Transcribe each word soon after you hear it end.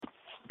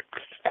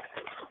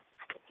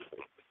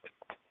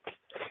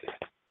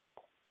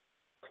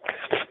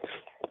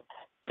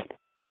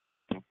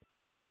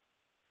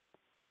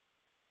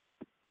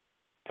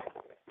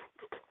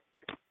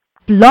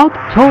Blog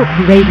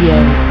Talk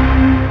Radio.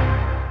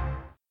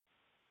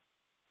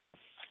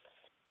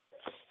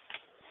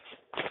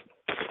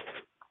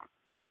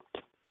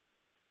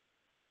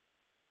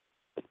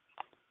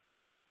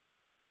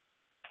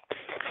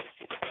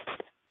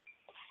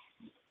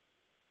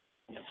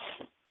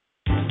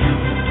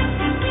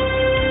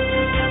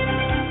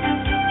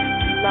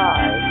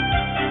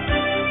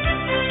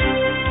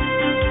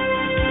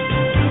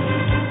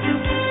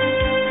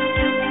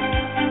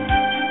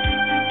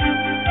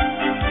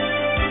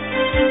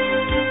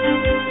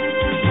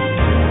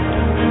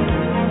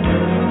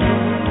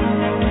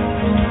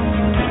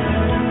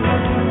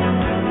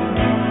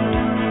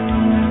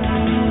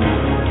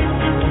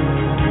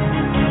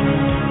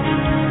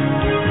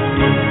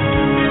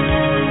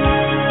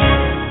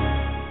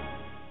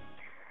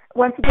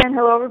 Once again,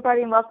 hello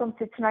everybody, and welcome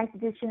to tonight's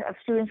edition of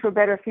Students for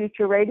Better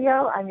Future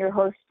Radio. I'm your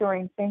host,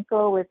 Doreen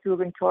Finkel, with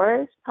Ruben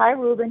Torres. Hi,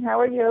 Ruben.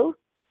 How are you?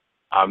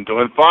 I'm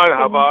doing fine.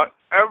 How about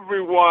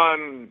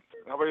everyone?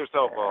 How about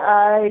yourself, Paul?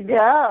 I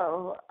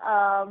know.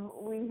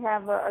 We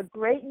have a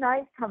great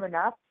night coming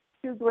up.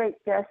 Two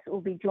great guests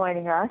will be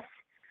joining us,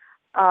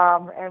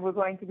 and we're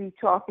going to be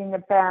talking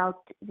about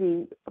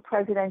the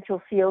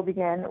presidential field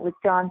again with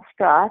John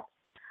Scott.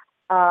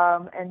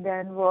 And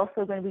then we're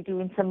also going to be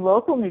doing some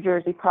local New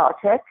Jersey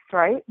politics,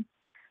 right?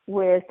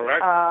 With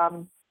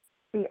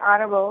the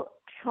Honorable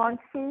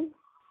Chauncey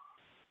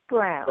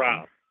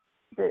Brown.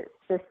 The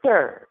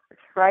third,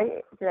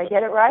 right? Did I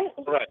get it right?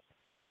 Correct.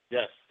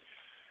 Yes.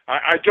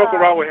 I joke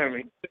around with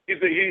him.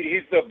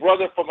 He's the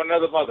brother from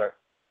another mother.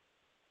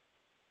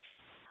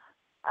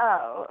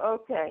 Oh,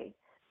 okay.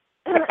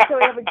 So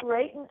we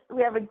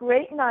have a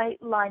great night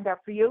lined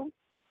up for you.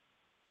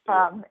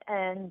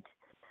 And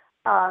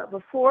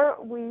before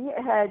we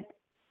had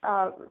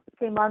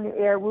came on the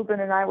air, Ruben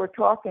and I were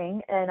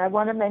talking, and I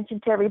want to mention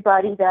to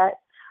everybody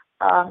that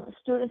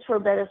Students for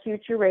Better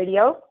Future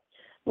Radio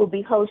will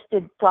be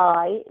hosted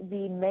by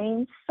the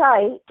main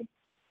site,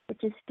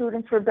 which is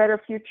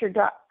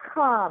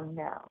StudentsForBetterFuture.com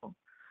now.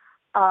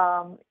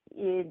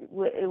 You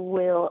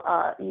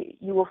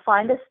will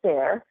find us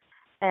there,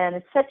 and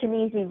it's such an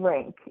easy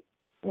link,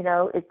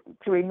 to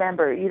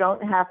remember. You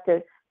don't have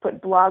to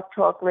put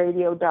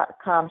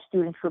blogtalkradio.com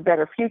Students for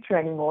Better Future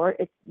anymore.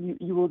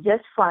 You will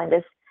just find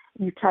us.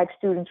 You type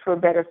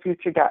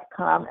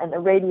StudentsForBetterFuture.com and the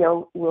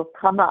radio will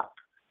come up.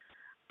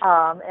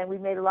 And we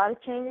made a lot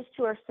of changes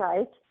to our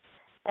site,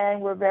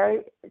 and we're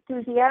very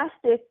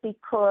enthusiastic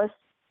because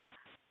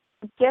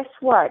guess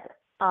what?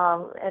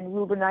 And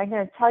Ruben, I'm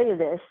going to tell you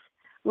this.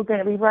 We're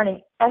going to be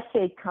running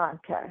essay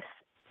contests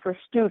for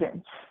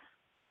students.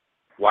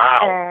 Wow.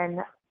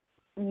 And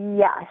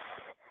yes.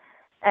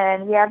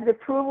 And we have the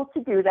approval to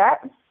do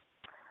that.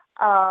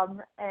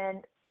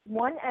 And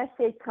one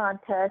essay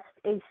contest,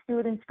 a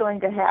student's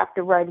going to have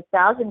to write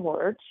 1,000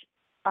 words,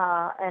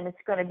 and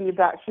it's going to be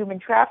about human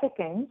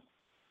trafficking.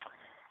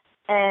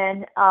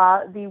 And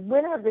the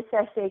winner of this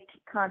essay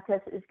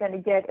contest is going to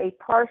get a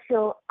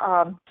partial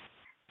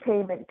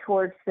payment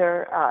towards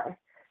their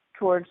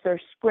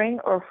spring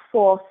or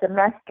fall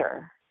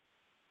semester.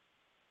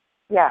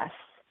 Yes.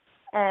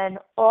 And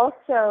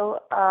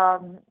also,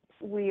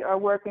 we are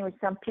working with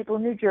some people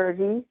in New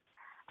Jersey,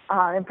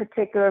 in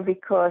particular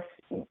because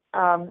we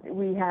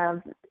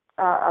have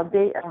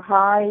a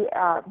high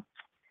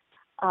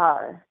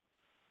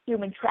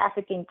human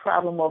trafficking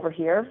problem over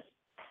here,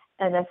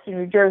 and that's the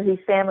New Jersey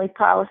Family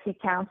Policy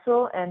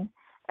Council, and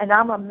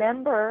I'm a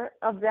member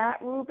of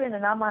that, Ruben,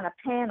 and I'm on a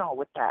panel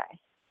with that.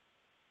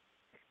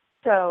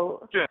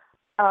 So,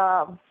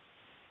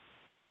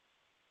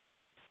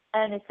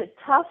 and it's a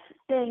tough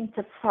thing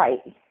to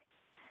fight.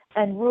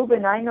 And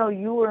Ruben, I know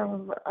you were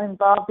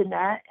involved in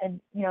that,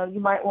 and you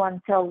might want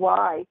to tell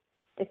why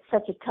it's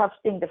such a tough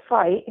thing to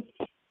fight.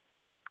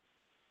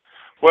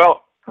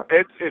 Well,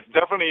 it's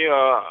definitely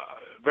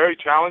very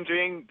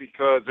challenging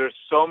because there's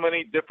so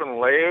many different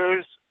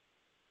layers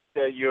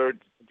that you're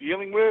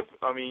dealing with.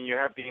 I mean, you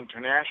have the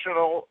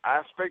international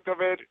aspect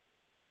of it.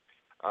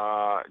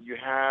 You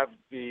have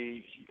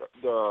the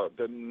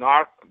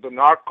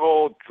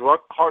narco drug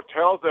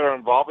cartels that are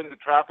involved in the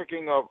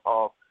trafficking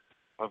of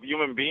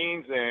human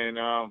beings, and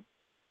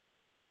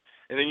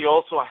then you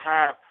also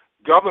have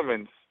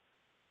governments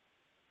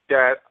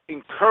that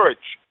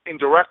encourage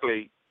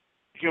indirectly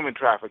human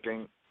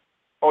trafficking,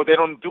 or they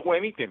don't do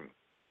anything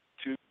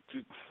to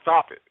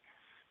stop it.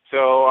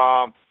 So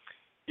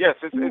yes,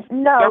 it's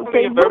no,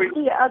 definitely they look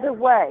the other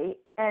way,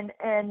 and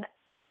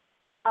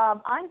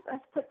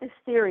I've put this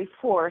theory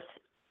forth,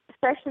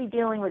 especially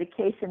dealing with a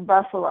case in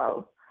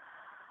Buffalo.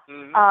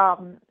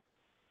 Mm-hmm.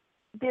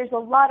 There's a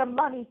lot of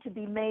money to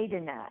be made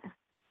in that.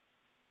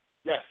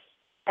 Yes.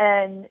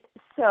 And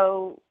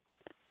so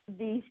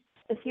the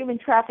human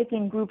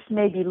trafficking groups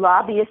may be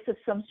lobbyists of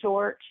some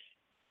sort,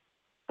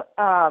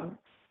 and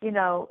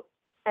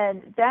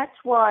that's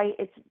why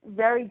it's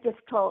very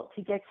difficult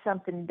to get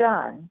something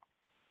done.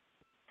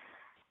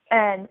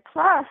 And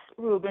plus,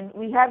 Ruben,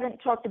 we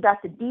haven't talked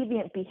about the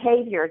deviant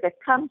behavior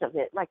that comes of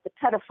it, like the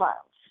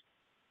pedophiles.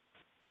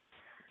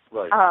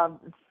 Right.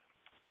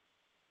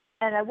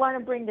 and I want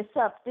to bring this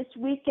up. This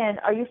weekend,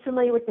 are you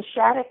familiar with the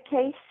Shattuck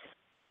case?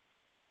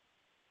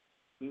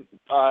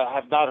 I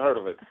have not heard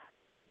of it.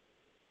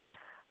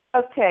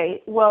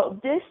 Okay, well,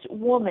 this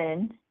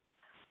woman,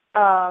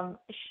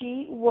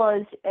 she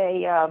was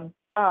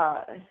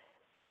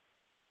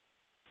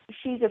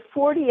she's a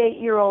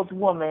 48-year-old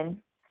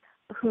woman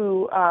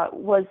who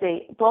was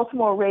a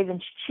Baltimore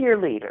Ravens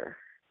cheerleader.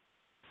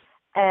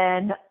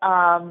 And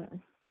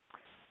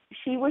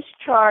she was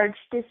charged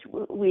this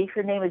week.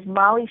 Her name is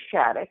Molly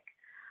Shattuck.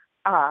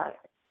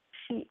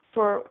 She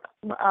for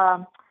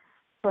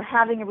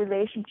having a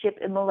relationship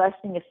and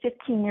molesting a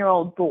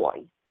 15-year-old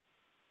boy.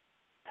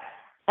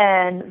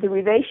 And the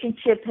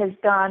relationship has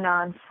gone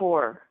on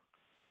for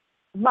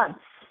months.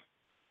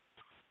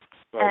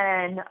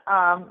 Right.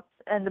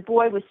 And the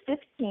boy was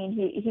 15.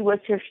 He was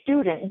her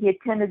student. He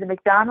attended the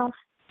McDonald's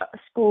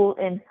school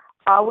in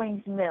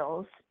Owings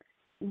Mills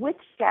with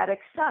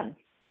Shattuck's son.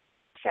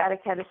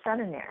 Shattuck had a son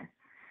in there.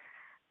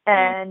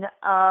 And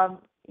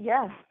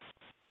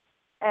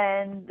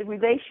and the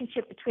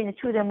relationship between the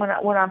two of them went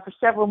on for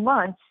several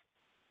months.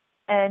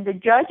 And the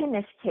judge in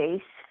this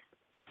case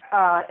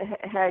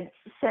had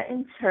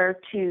sentenced her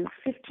to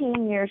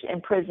 15 years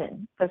in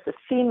prison as a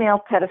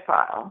female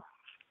pedophile.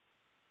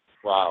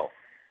 Wow.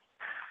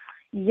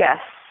 Yes.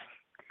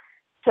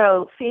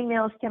 So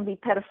females can be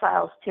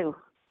pedophiles too.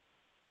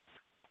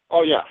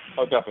 Oh yeah.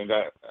 Oh definitely.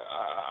 That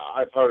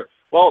I've heard.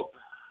 Well,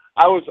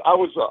 I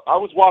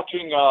was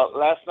watching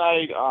last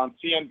night on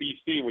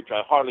CNBC, which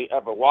I hardly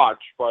ever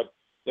watch, but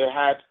they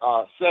had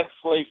sex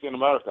slaves in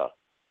America,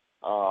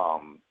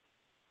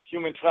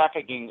 human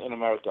trafficking in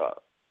America,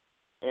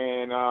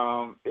 and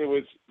it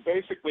was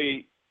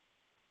basically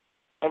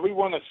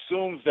everyone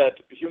assumes that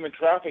human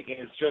trafficking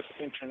is just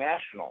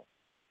international,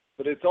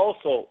 but it's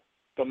also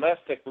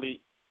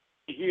domestically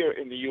here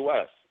in the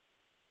U.S.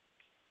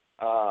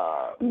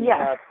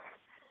 Yes.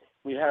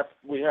 We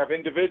have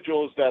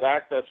individuals that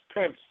act as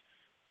pimps,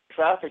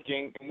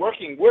 trafficking,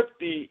 working with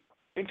the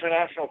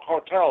international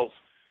cartels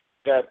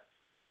that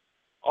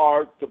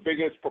are the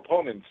biggest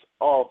proponents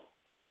of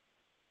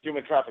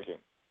human trafficking.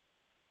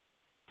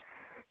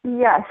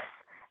 Yes.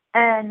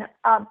 And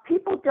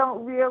people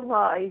don't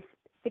realize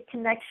the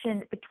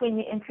connection between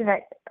the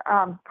internet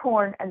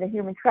porn and the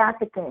human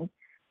trafficking,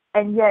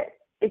 and yet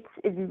it's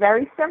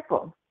very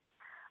simple.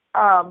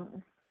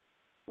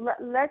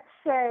 Let's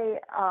say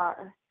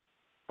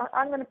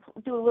I'm going to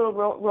do a little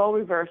role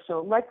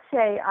reversal. Let's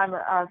say I'm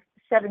a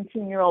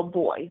 17-year-old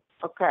boy,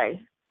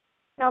 okay?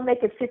 Now I'll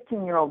make a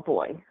 15-year-old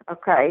boy,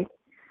 okay?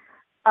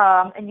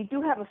 And you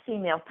do have a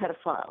female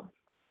pedophile,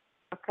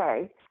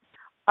 okay?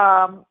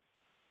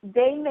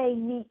 They may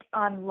meet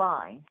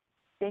online.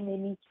 They may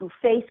meet through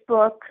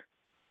Facebook,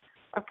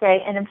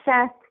 okay? And in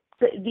fact,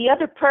 the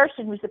other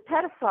person who's a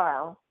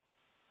pedophile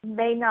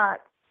may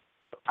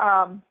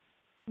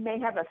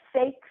have a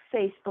fake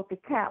Facebook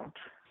account,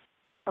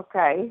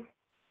 okay?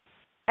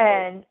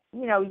 And,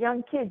 you know,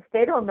 young kids,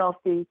 they don't know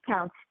if the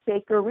account's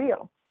fake or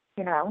real,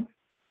 you know?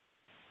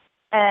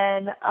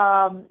 And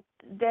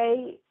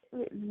they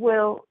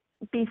will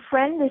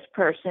befriend this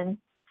person,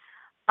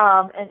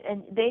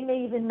 and they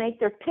may even make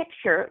their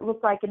picture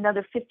look like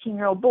another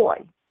 15-year-old boy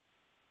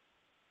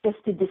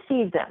just to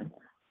deceive them.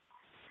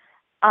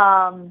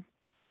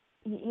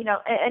 You know,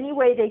 any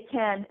way they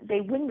can,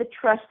 they win the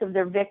trust of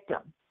their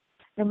victim,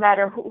 no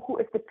matter who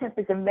if the pimp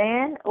is a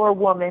man or a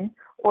woman,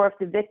 or if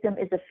the victim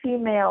is a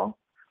female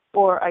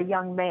or a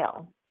young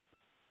male.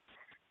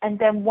 And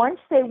then once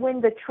they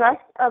win the trust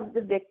of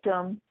the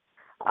victim,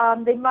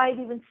 they might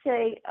even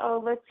say,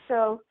 well,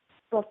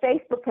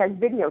 Facebook has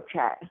video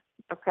chat,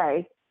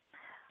 okay?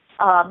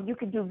 You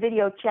can do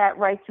video chat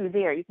right through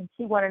there. You can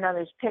see one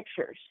another's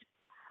pictures.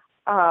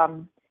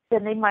 Then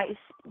they might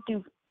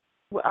do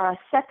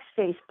sex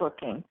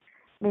Facebooking,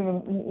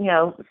 meaning, you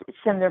know,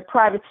 send their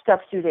private stuff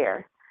through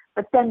there.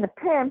 But then the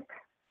pimp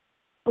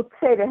would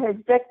say to his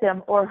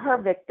victim or her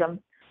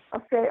victim,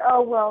 I'll say,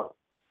 oh, well,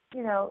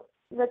 you know,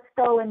 let's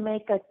go and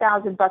make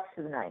 $1,000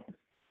 tonight.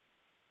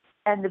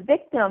 And the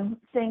victim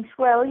thinks,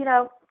 well, you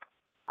know,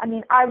 I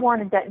mean, I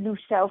wanted that new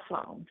cell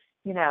phone,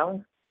 you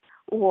know,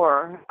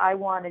 or I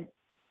wanted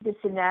this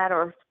and that,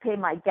 or pay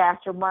my gas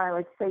or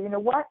mileage. So, you know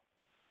what?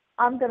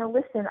 I'm going to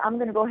listen. I'm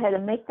going to go ahead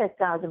and make that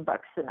 $1,000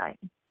 tonight.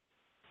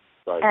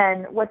 Right.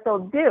 And what they'll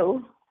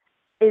do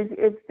is,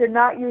 if they're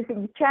not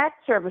using chat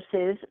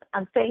services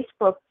on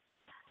Facebook,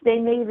 they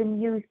may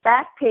even use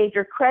Backpage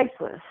or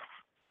Craigslist.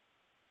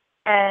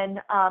 And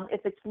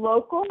if it's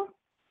local,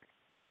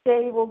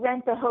 they will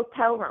rent a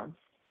hotel room,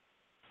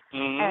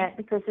 and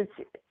because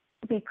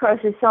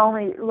it's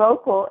only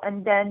local.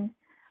 And then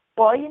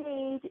all you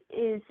need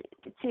is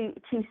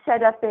to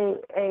set up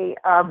a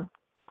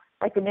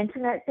like an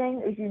internet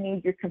thing. Is you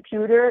need your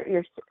computer,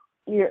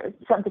 your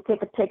something to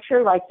take a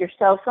picture, like your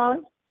cell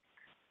phone,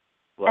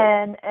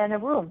 right. and a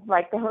room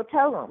like the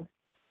hotel room.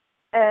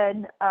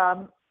 And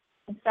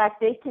in fact,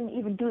 they can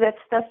even do that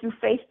stuff through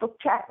Facebook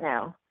chat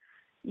now.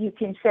 You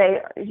can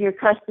say to your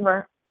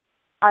customer,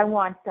 I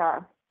want,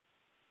 for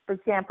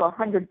example,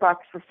 $100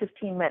 for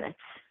 15 minutes.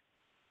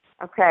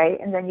 Okay,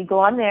 and then you go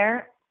on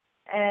there,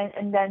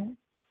 and then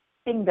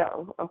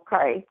bingo.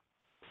 Okay,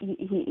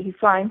 he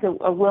finds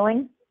a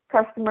willing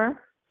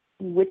customer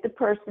with the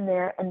person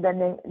there, and then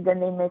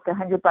they make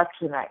 $100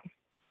 a night.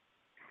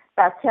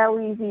 That's how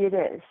easy it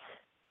is.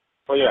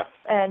 Oh yeah.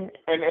 And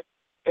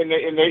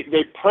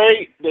they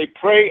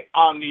prey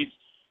on these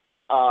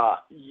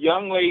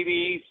young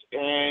ladies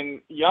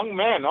and young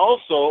men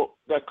also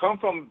that come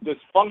from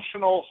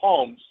dysfunctional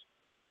homes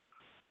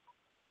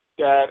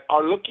that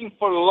are looking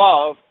for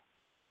love,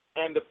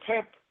 and the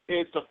pimp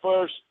is the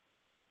first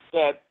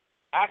that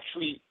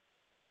actually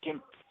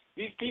can.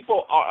 These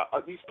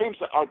pimps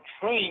are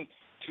trained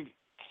to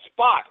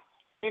spot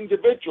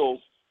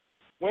individuals,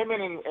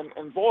 women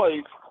and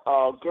boys,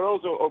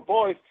 girls or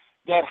boys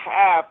that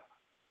have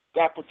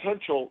that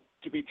potential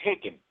to be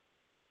taken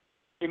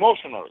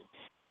emotionally.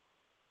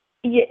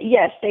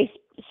 Yes, they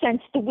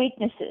sense the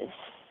weaknesses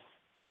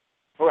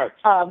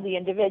Correct. of the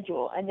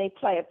individual, and they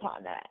play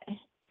upon that.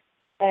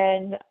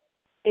 And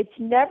it's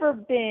never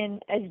been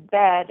as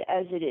bad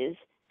as it is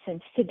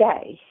since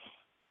today,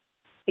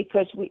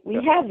 because we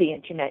have the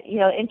internet. You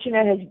know,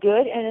 internet has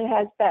good and it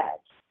has bad.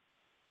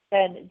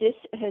 And this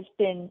has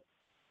been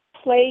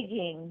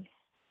plaguing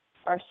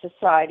our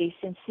society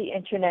since the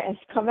internet has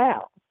come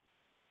out.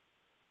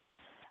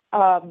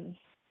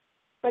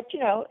 But you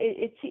know,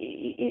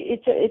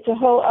 it's a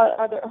whole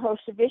other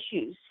host of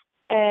issues.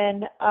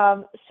 And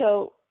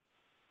so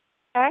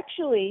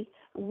actually,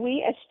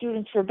 we at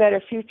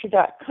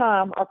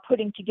StudentsForBetterFuture.com are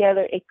putting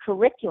together a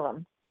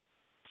curriculum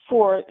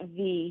for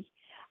the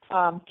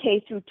K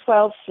through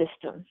 12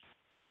 system,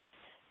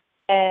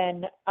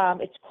 and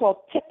it's called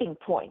Tipping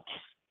Point.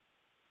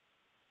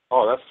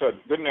 Oh, that's good.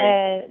 Good name.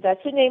 And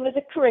that's the name of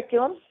the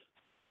curriculum.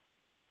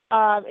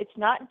 It's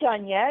not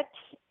done yet,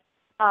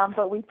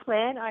 but we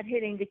plan on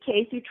hitting the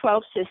K through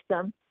 12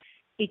 system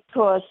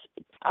because,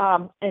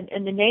 and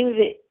the name of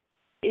it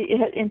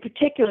in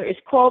particular is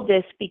called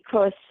this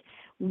because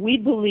we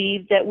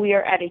believe that we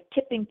are at a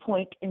tipping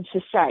point in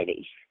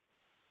society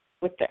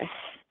with this.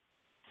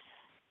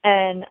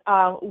 And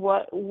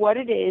what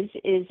it is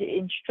it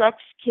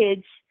instructs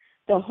kids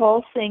the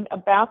whole thing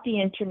about the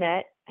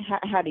internet,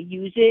 how to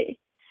use it,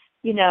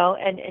 you know,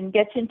 and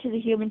gets into the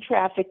human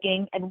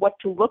trafficking and what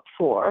to look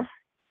for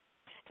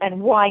and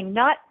why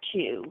not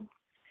to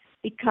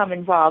become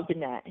involved in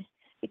that.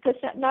 Because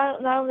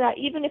not only that,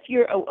 even if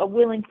you're a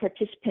willing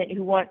participant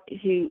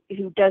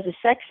who does a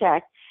sex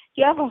act,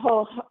 you have a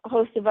whole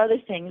host of other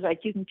things,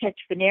 like you can catch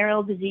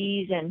venereal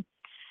disease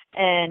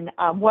and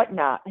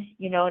whatnot,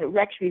 you know, and it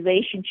wrecks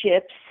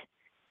relationships.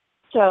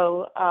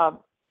 So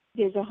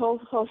there's a whole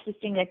host of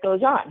things that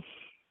goes on.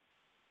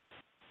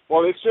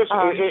 Well, it's just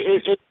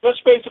it's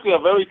just basically a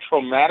very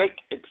traumatic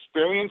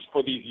experience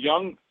for these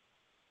young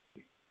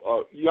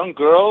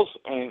girls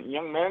and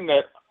young men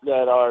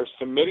that are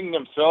submitting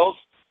themselves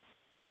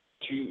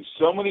to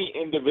so many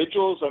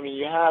individuals. I mean,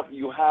 you have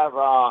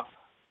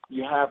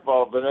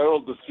venereal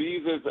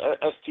diseases,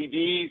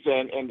 STDs,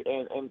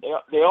 and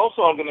they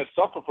also are going to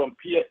suffer from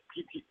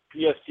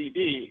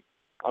PTSD.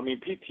 I mean,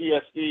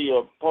 PTSD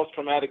or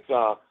post-traumatic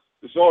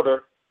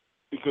disorder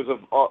because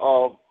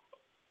of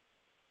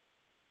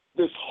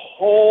this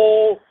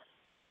whole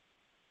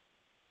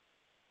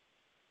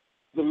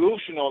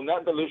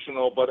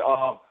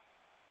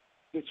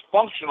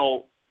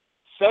dysfunctional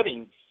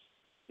settings.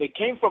 They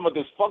came from a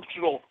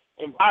dysfunctional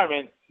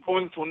environment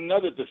going to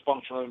another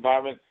dysfunctional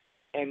environment,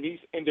 and these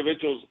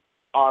individuals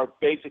are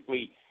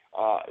basically,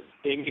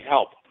 they need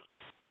help.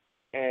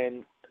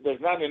 And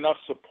there's not enough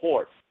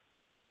support.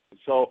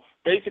 So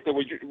basically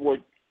what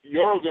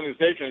your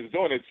organization is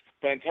doing is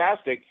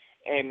fantastic,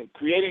 and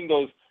creating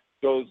those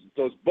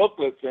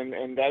booklets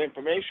and that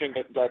information,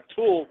 that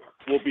tool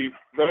will be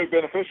very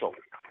beneficial.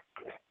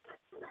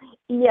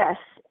 Yes.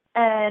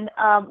 And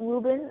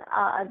Ruben,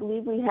 I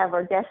believe we have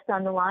our guest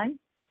on the line.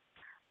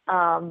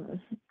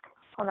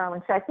 Hold on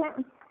one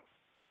second.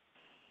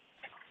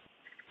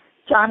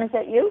 John, is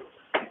that you?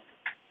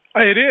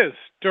 It is.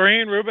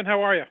 Doreen, Ruben,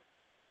 how are you?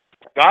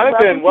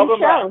 Jonathan, welcome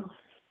back.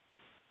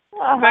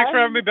 Thanks for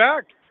having me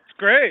back. It's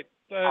great.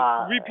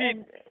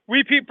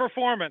 Repeat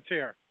performance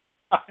here.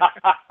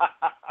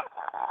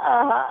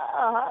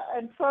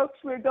 And folks,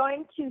 we're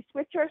going to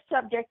switch our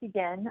subject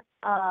again.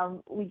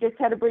 We just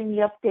had to bring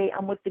the update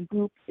on what the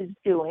group is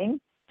doing.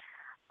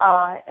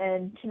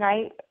 And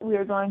tonight we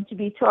are going to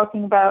be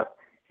talking about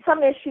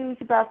some issues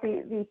about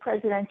the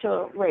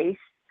presidential race,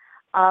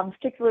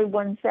 particularly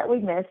ones that we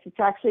missed. It's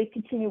actually a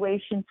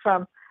continuation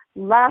from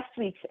last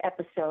week's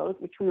episode,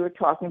 which we were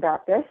talking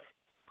about this.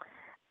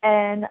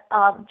 And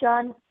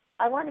John,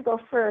 I want to go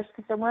first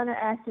because I want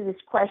to ask you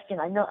this question.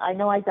 I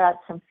know I got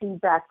some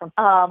feedback from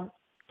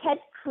Ted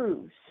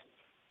Cruz.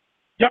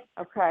 Yep.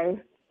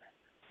 Okay.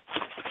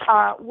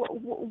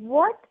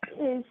 What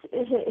is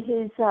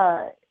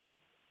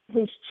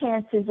his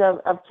chances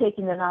of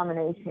taking the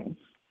nomination?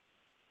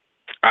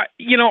 I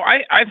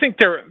think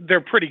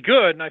they're pretty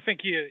good, and I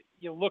think if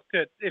you look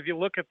at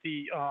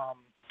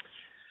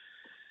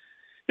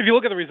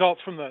the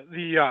results from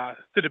the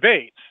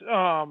debates,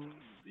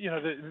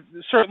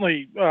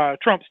 certainly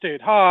Trump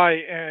stayed high,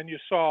 and you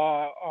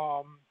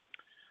saw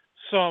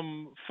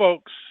some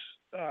folks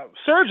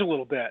surge a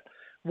little bit.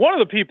 One of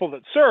the people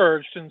that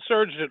surged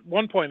at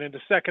one point into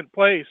second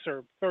place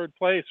or third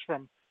place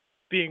from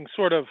being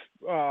sort of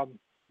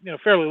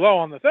fairly low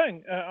on the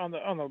on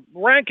the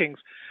rankings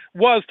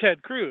was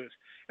Ted Cruz,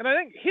 and I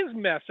think his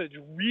message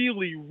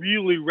really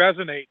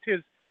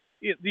resonates.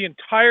 The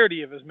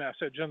entirety of his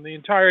message and the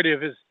entirety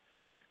of his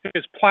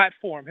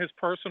platform, his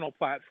personal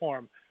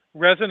platform,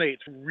 resonates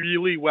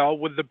really well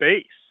with the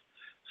base.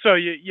 So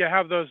you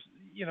have those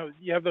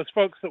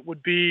folks that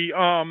would be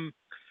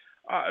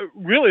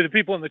really the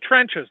people in the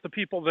trenches, the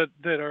people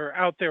that are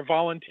out there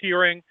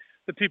volunteering,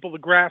 the people, the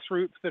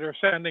grassroots that are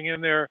sending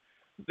in their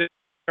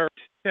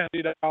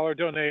 $10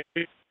 donation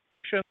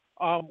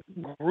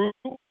group.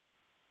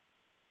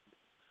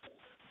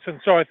 And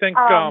so I think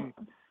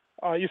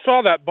you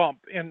saw that bump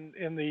in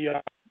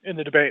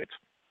the debates.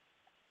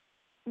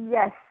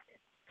 Yes,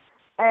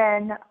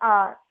 and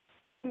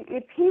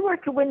if he were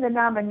to win the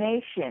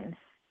nomination,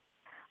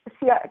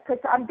 see, because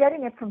I'm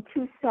getting it from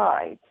two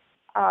sides.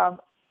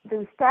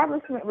 The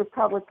establishment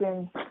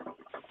Republicans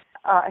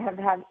have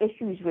had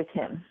issues with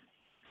him,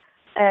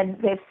 and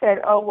they've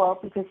said, "Oh well,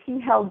 because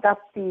he held up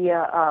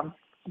the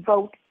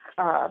vote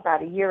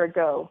about a year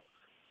ago,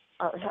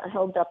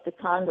 held up to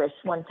Congress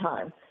one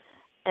time,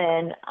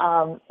 and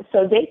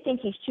so they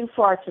think he's too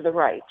far to the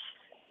right."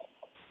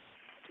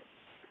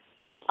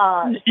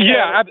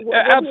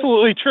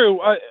 Absolutely true.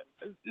 I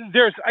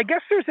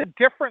guess there's a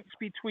difference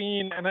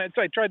between, and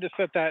I tried to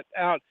set that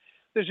out.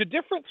 There's a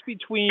difference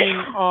between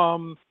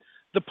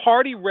the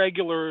party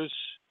regulars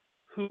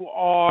who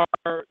are,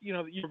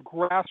 your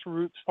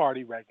grassroots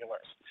party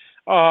regulars,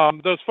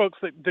 those folks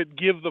that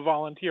give the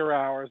volunteer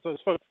hours,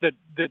 those folks that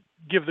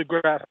give the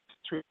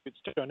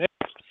grassroots donations.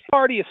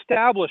 Party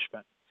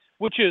establishment,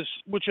 which is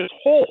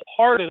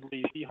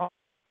wholeheartedly behind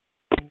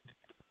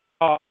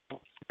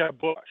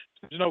Bush.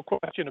 There's no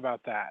question about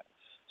that.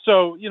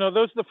 So,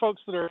 those are the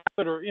folks that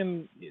are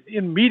in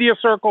media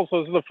circles.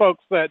 Those are the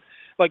folks that,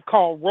 like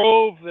Karl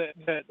Rove,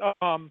 that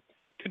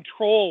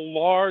control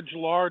large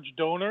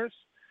donors.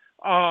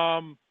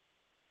 I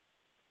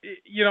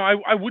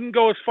wouldn't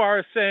go as far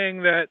as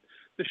saying that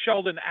the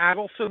Sheldon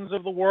Adelsons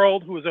of the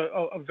world, who is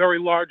a very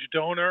large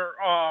donor,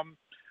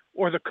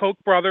 or the Koch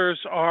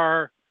brothers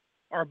are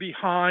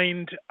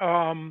behind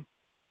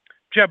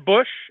Jeb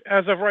Bush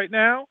as of right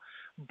now.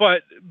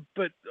 But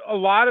a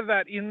lot of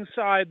that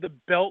inside the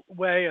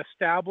Beltway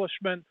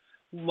establishment,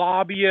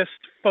 lobbyist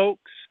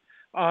folks,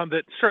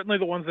 that certainly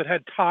the ones that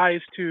had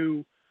ties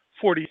to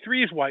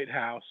 43's White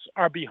House,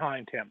 are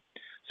behind him.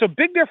 So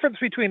big difference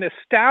between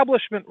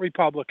establishment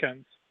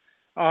Republicans,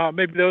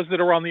 maybe those that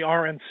are on the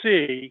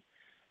RNC,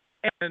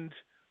 and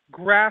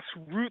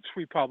grassroots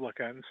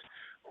Republicans,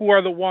 who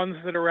are the ones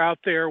that are out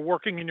there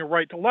working in your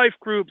Right to Life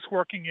groups,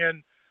 working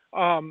in,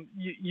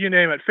 you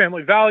name it,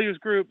 family values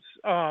groups,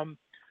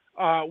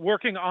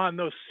 working on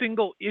those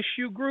single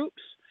issue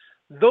groups.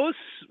 Those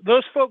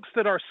folks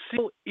that are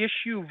single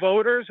issue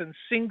voters and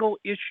single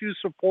issue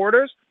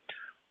supporters,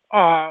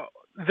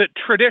 that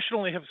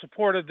traditionally have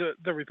supported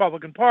the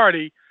Republican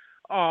Party,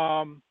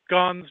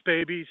 guns,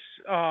 babies,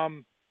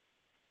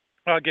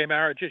 gay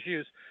marriage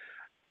issues,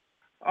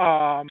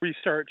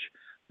 research,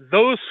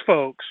 those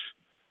folks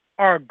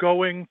are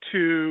going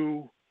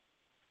to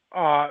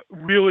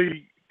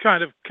really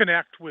kind of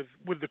connect with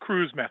the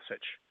Cruz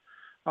message.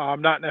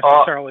 Not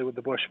necessarily with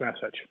the Bush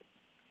message.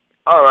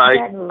 All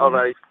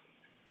right.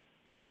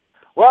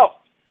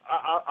 Well,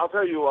 I'll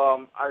tell you,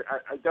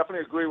 I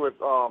definitely agree with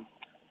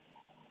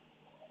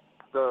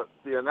the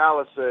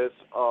analysis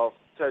of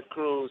Ted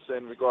Cruz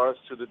in regards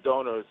to the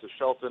donors, the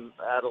Shelton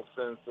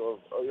Adelsons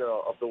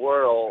of the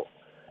world.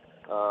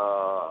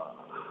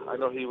 I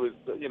know he was,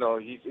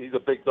 he's a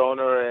big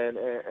donor,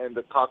 and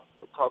the Koch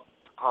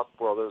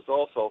brothers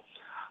also.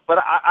 But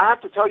I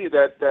have to tell you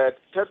that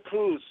Ted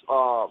Cruz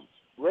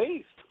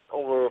raised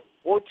over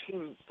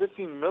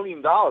 $15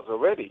 million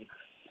already,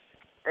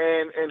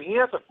 and he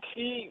has a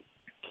key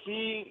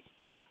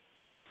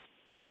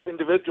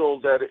individual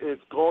that is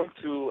going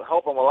to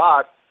help him a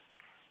lot,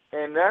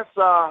 and that's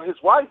his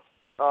wife.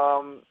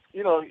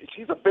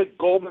 She's a big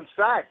Goldman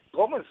Sachs.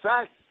 Goldman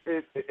Sachs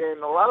is,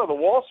 and a lot of the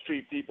Wall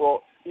Street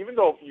people, even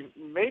though you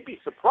may be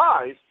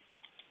surprised,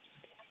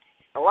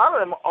 a lot of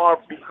them are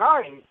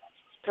behind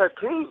Ted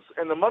Cruz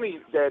and the money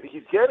that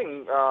he's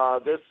getting.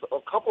 There's a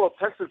couple of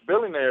Texas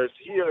billionaires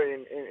here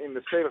in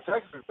the state of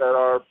Texas that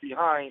are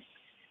behind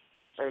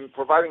and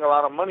providing a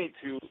lot of money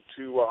to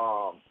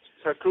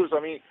Ted Cruz. I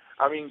mean,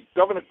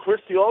 Governor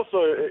Christie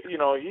also,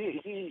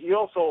 he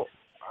also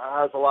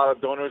has a lot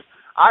of donors.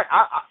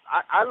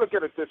 I look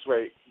at it this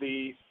way: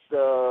 the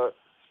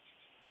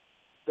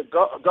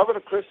Governor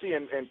Christie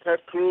and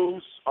Ted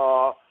Cruz,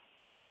 I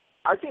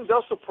think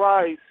they'll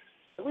surprise.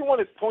 Everyone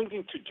is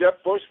pointing to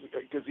Jeb Bush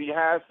because he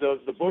has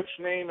the Bush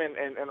name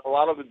and a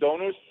lot of the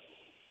donors.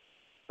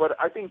 But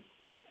I think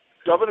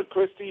Governor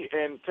Christie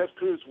and Ted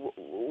Cruz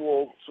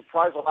will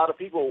surprise a lot of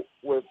people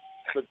with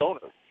the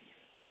donors.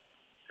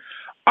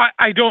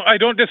 I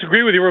don't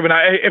disagree with you, Ruben.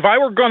 If I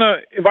were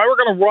gonna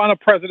run a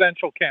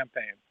presidential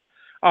campaign,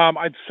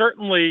 I'd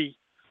certainly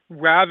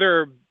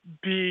rather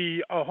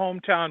be a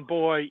hometown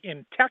boy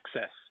in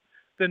Texas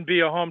than be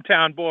a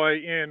hometown boy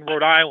in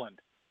Rhode Island.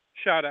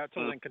 Shout out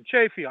to Lincoln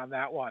Chafee on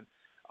that one.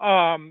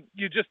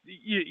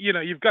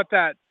 You've got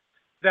that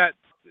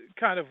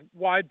kind of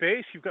wide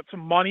base. You've got some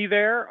money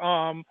there.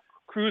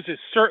 Cruz is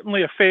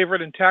certainly a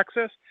favorite in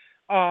Texas.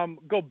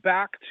 Go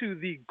back to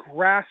the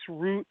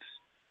grassroots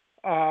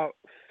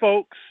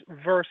folks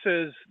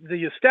versus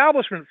the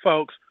establishment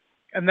folks,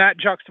 and that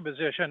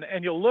juxtaposition,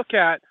 and you'll look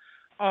at.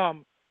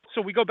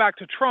 So we go back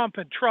to Trump,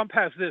 and Trump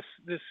has this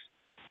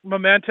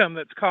momentum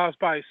that's caused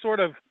by sort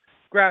of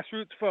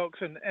grassroots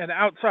folks and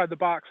outside the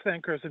box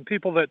thinkers and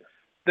people that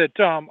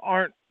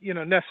aren't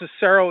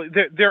necessarily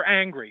they're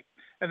angry,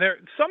 and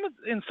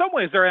in some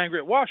ways they're angry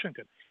at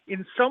Washington.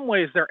 In some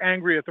ways they're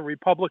angry at the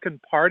Republican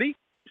Party.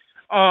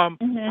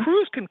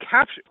 Cruz can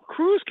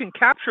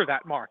capture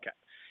that market.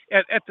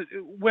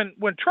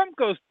 When Trump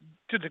goes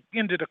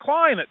into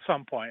decline at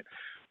some point,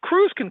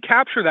 Cruz can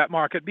capture that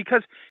market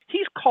because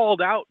he's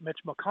called out Mitch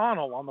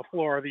McConnell on the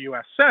floor of the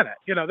U.S. Senate.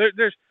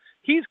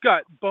 He's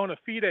got bona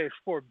fides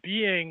for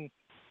being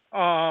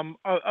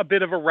a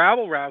bit of a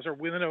rabble rouser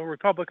within a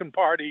Republican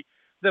Party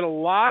that a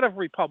lot of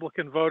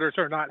Republican voters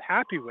are not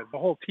happy with. The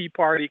whole Tea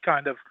Party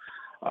kind of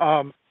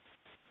happy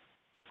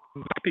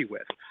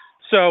with.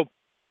 So,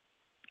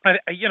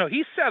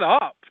 he's set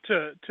up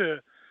to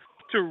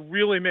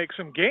really make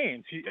some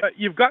gains.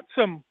 You've got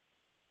some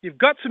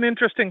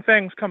interesting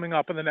things coming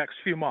up in the next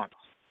few months.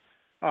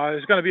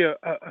 There's going to be a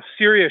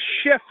serious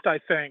shift, I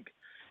think,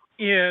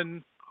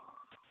 in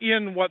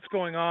what's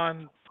going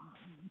on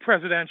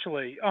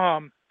presidentially.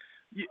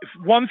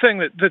 One thing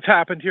that's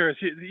happened here is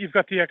you've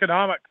got the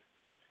economic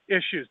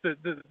issues,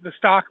 the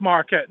stock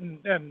market,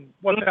 and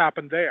what's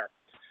happened there.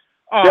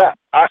 I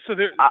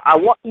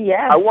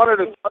Yeah. I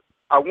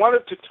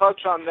wanted to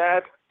touch on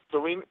that,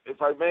 Doreen,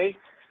 if I may.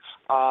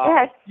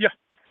 Yes. Yeah.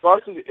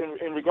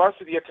 In regards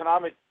to the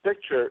economic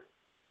picture,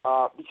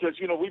 because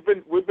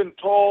we've been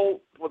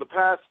told for the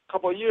past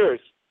couple of years,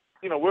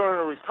 we're in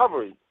a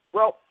recovery.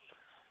 Well,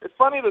 it's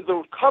funny that the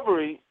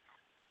recovery,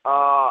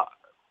 the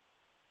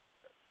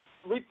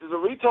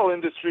retail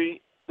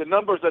industry, the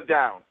numbers are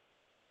down.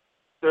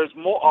 There's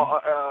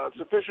more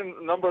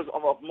sufficient numbers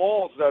of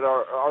malls that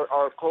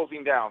are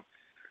closing down.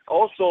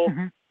 Also,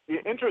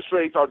 the interest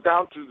rates are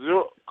down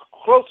to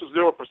close to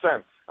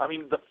 0%. I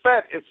mean, the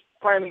Fed is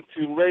planning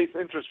to raise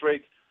interest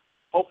rates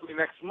hopefully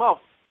next month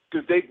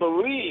because they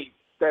believe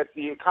that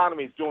the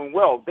economy is doing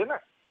well. They're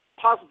not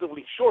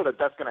positively sure that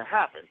that's going to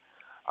happen.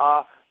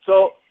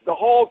 So the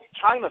whole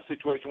China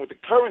situation with the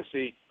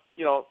currency,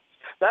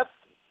 that's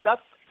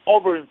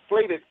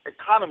overinflated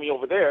economy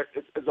over there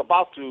is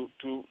about to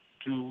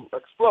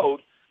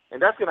explode,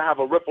 and that's going to have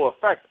a ripple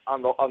effect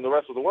on the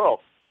rest of the world.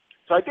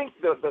 So I think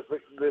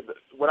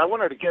what I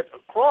wanted to get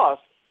across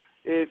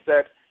is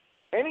that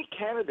any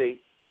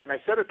candidate, and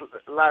I said it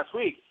last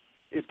week,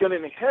 is going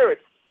to inherit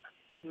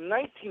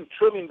 $19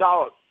 trillion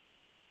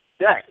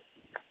debt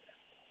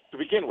to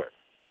begin with.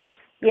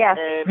 Yeah.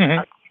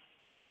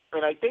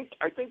 And I think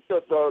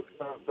that the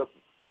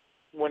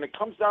when it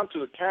comes down to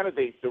the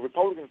candidates, the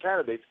Republican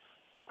candidates,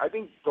 I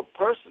think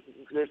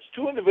there's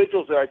two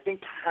individuals that I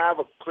think have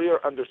a clear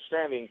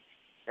understanding,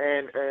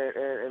 and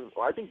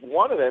I think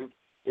one of them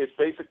is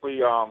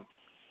basically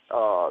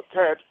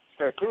Ted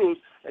Cruz,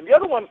 and the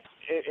other one,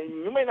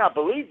 and you may not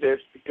believe this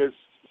because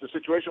the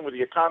situation with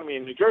the economy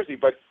in New Jersey,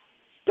 but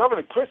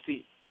Governor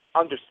Christie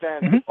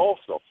understands it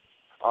also.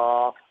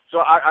 So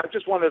I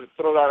just wanted to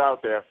throw that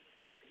out there.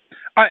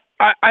 I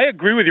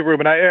agree with you,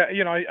 Ruben.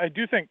 I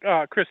do think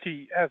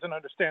Christie has an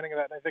understanding of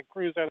that, and I think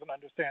Cruz has an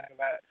understanding of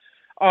that.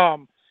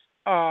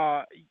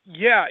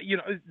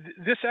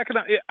 This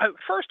economic.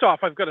 First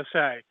off, I've got to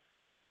say,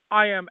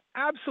 I am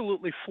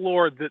absolutely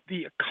floored that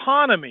the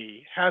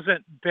economy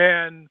hasn't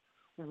been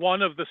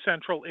one of the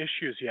central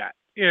issues yet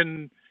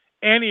in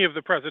any of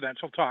the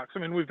presidential talks. I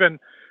mean, we've been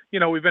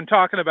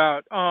talking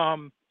about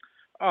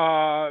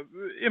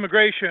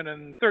immigration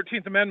and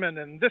 13th Amendment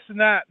and this and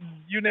that,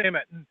 and you name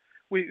it, and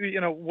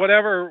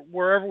wherever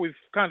we've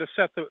kind of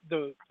set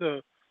the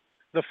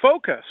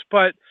focus.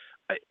 But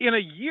in a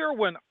year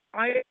when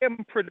I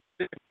am predicting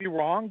to be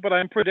wrong, but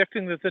I'm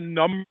predicting that the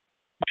number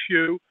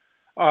issue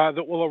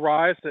that will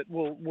arise, that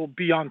will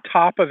be on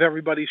top of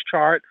everybody's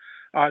chart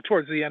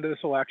towards the end of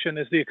this election,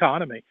 is the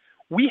economy.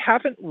 We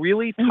haven't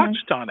really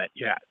touched on it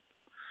yet.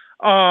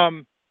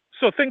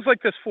 So things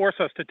like this force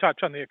us to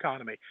touch on the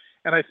economy.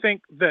 And I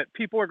think that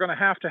people are going to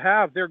have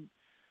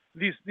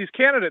these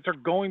candidates are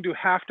going to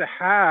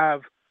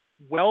have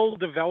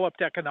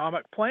well-developed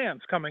economic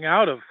plans coming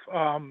out of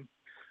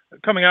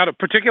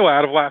particularly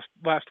out of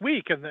last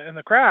week and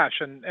the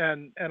crash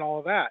and all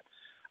of that.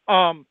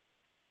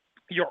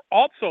 You're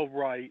also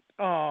right,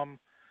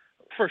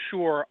 for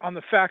sure, on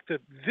the fact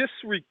that this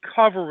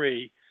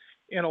recovery,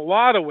 in a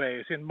lot of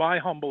ways, in my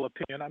humble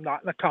opinion, I'm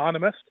not an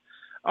economist,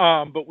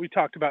 but we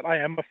talked about, I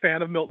am a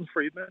fan of Milton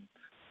Friedman.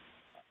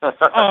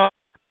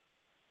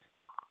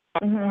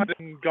 Mhm. I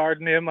didn't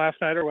garden in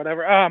last night or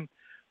whatever.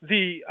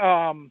 The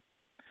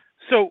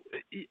so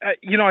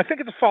I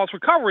think it's a false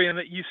recovery in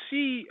that you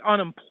see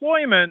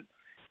unemployment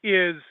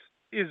is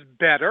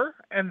better,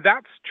 and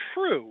that's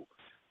true,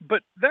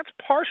 but that's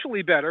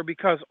partially better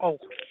because a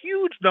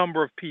huge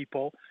number of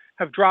people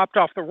have dropped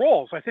off the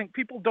rolls. I think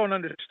people don't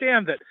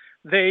understand that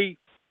the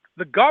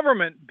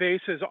government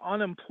bases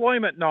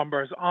unemployment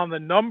numbers on the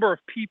number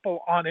of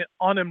people on an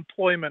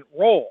unemployment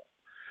roll.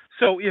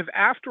 So if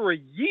after a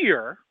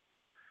year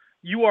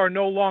you are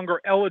no longer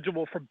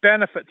eligible for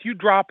benefits, you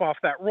drop off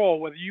that roll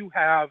whether you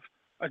have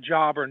a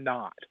job or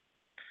not.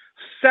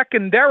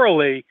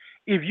 Secondarily,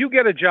 if you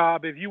get a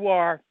job, if you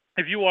are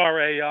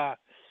a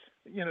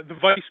the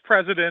vice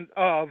president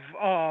of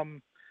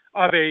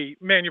a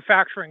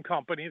manufacturing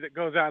company that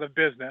goes out of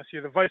business,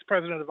 you're the vice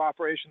president of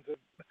operations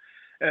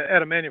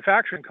at a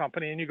manufacturing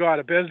company, and you go out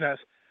of business,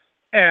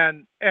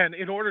 and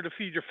in order to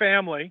feed your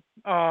family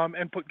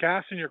and put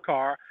gas in your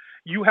car,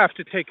 you have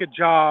to take a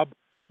job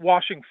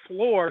washing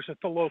floors at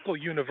the local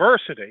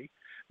university,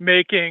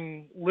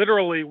 making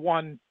literally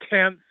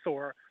 1/10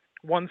 or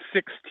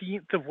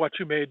 1/16 of what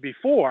you made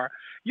before.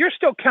 You're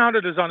still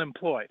counted as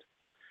unemployed.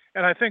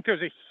 And I think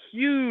there's a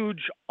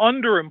huge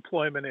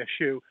underemployment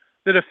issue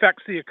that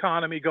affects the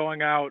economy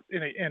going out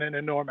in an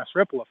enormous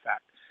ripple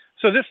effect.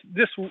 So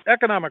this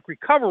economic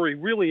recovery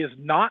really is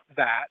not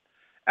that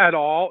at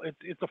all.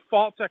 It's a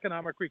false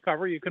economic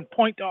recovery. You can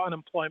point to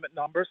unemployment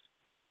numbers.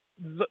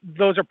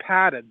 Those are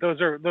padded.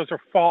 Those are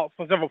false.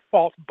 Those have a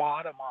false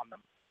bottom on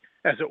them,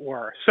 as it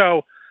were.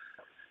 So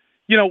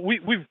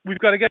we've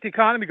got to get the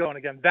economy going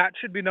again. That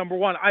should be number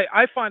one.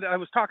 I find I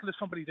was talking to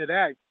somebody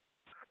today.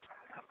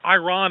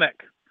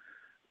 Ironic.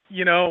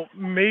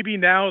 Maybe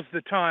now's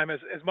the time,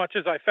 as much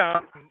as I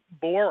found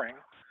boring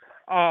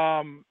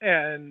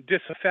and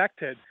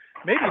disaffected,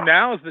 maybe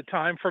now is the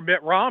time for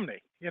Mitt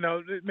Romney.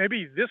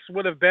 Maybe this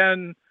would have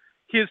been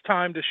his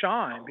time to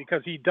shine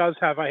because he does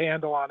have a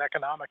handle on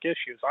economic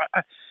issues.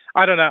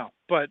 I don't know,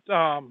 but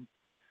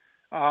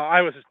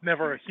I was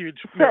never a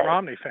huge Mitt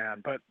Romney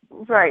fan. But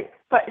right,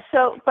 but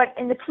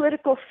in the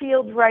political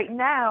field right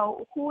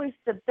now, who is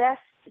the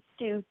best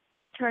to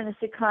turn this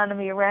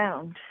economy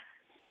around?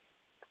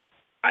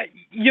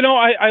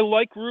 I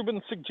like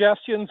Ruben's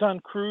suggestions on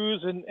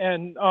Cruz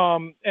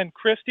and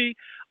Christie.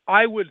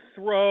 I would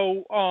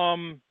throw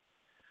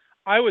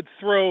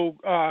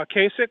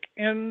Kasich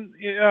in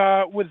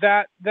with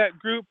that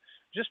group,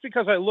 just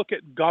because I look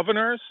at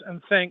governors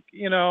and think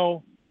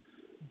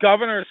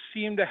governors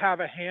seem to have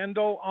a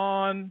handle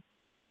on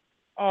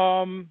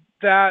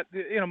that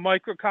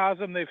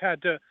microcosm. They've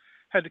had to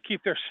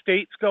keep their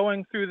states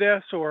going through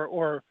this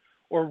or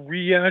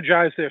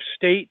re-energize their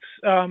states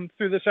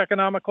through this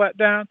economic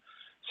letdown.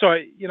 So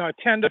I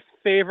tend to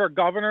favor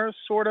governors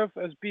sort of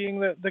as being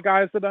the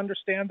guys that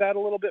understand that a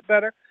little bit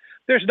better.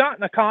 There's not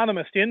an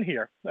economist in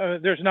here.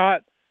 There's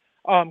not.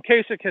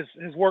 Kasich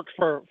has worked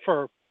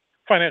for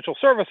financial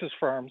services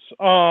firms,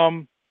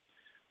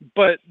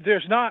 but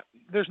there's not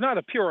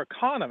a pure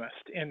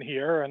economist in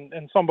here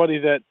and somebody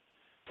that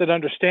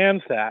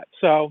understands that.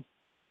 So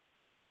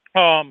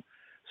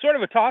sort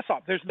of a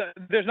toss-up.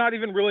 There's not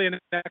even really an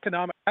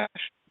economic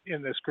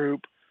in this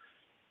group.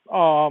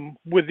 I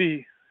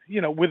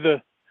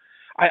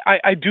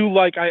do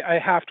like. I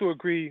have to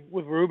agree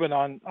with Ruben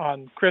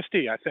on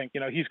Christie. I think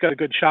he's got a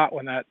good shot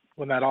when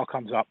that all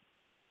comes up.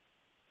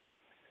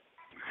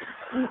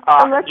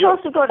 Let's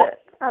also go to.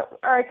 All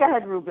right, go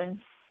ahead,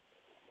 Ruben.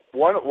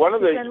 One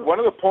of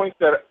the points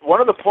that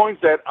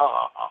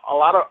a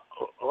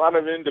lot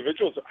of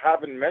individuals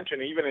haven't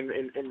mentioned, even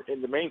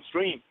in the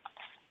mainstream,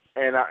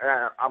 and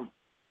I'm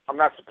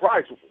not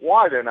surprised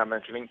why they're not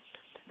mentioning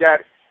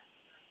that.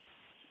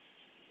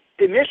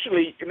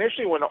 Initially,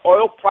 when the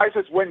oil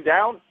prices went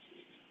down,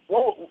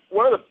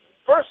 one of the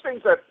first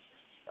things that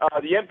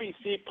the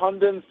NBC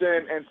pundits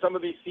and some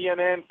of the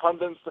CNN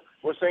pundits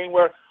were saying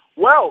were,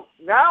 well,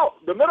 now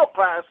the middle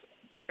class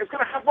is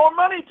going to have more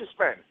money to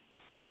spend.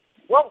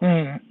 Well,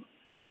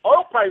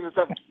 oil prices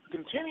have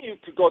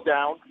continued to go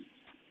down,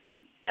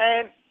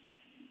 and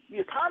the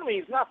economy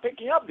is not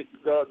picking up.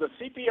 The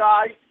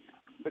CPI,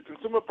 the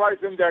Consumer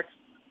Price Index,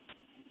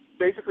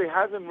 basically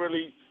hasn't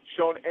really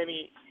shown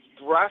any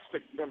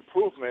drastic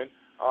improvement.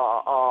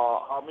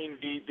 I mean,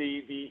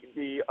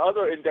 the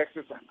other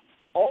indexes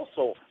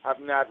also have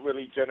not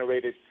really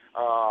generated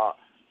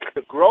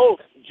the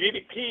growth.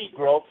 GDP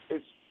growth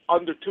is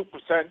under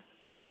 2%.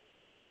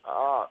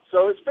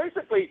 So it's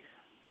basically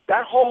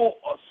that whole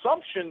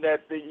assumption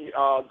that the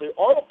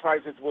oil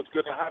prices was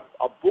going to have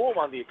a boom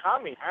on the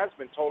economy has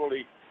been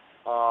totally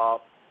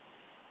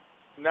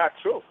not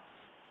true.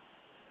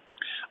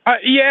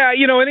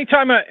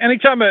 Anytime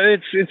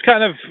it's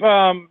kind of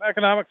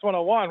economics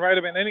 101, right?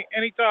 I mean,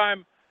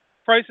 anytime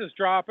prices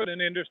drop in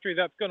an industry,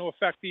 that's going to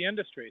affect the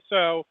industry.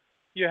 So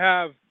you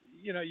have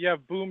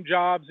boom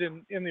jobs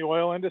in the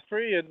oil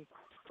industry,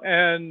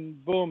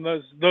 and boom,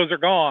 those are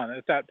gone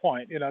at that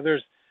point.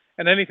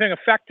 And anything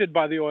affected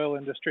by the oil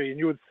industry, and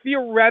you would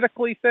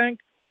theoretically think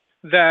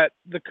that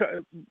the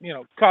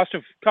cost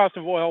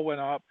of oil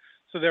went up,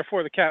 So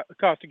therefore, the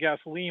cost of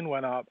gasoline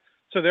went up.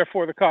 So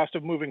therefore, the cost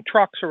of moving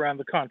trucks around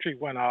the country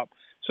went up.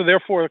 So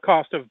therefore, the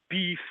cost of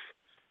beef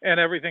and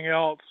everything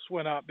else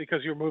went up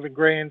because you're moving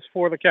grains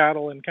for the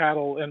cattle and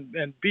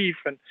beef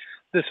and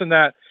this and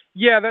that.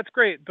 Yeah, that's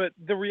great. But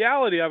the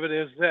reality of it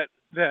is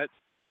that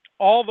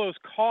all those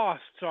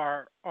costs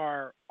are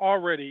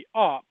already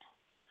up,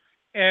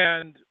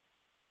 and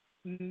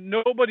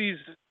nobody's,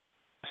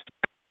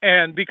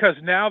 and because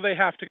now they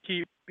have to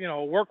keep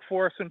a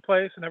workforce in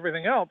place and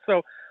everything else.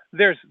 So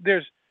there's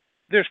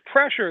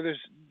pressure. There's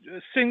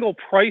a single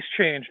price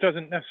change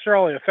doesn't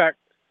necessarily affect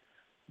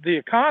the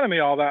economy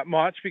all that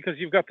much, because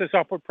you've got this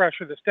upward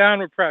pressure, this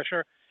downward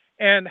pressure,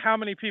 and how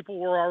many people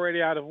were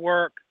already out of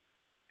work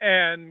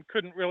and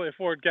couldn't really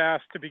afford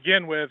gas to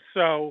begin with.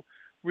 So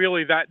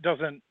really that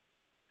doesn't,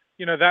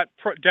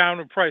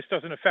 downward price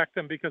doesn't affect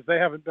them because they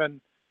haven't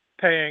been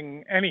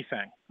paying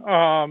anything.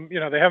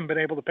 They haven't been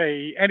able to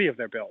pay any of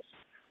their bills.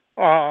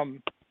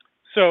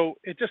 So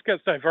it just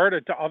gets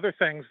diverted to other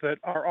things that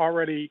are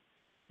already,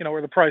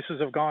 where the prices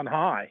have gone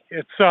high.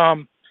 It's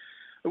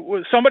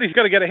somebody's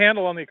got to get a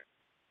handle on the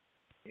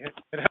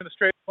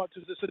administration. As much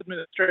as this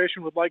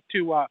administration would like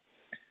to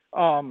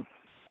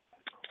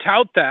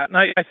tout that, and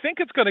I think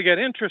it's going to get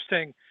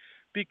interesting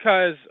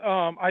because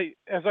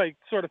as I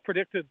sort of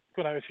predicted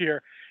when I was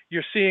here,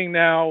 you're seeing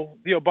now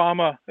the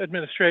Obama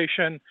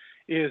administration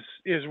is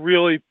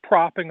really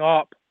propping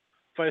up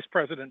Vice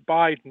President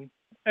Biden,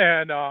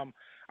 and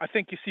I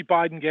think you see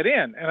Biden get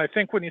in, and I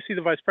think when you see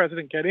the Vice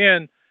President get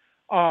in,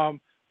 all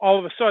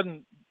of a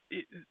sudden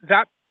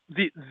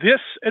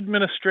this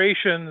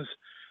administration's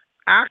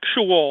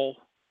actual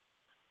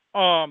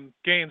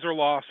gains or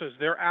losses,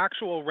 their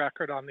actual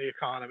record on the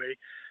economy,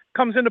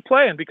 comes into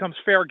play and becomes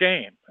fair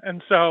game.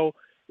 And so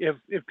if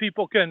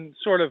people can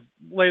sort of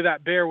lay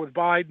that bare with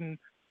Biden,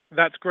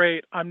 that's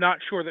great. I'm not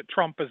sure that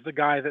Trump is the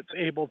guy that's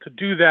able to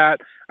do that.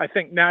 I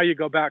think now you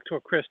go back to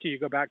a Christie, you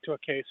go back to a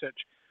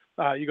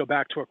Kasich, you go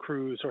back to a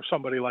Cruz or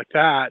somebody like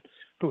that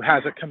who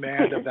has a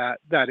command of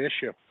that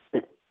issue.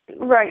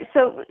 Right.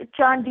 So,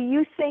 John, do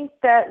you think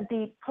that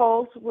the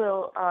polls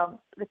will,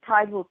 the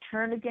tide will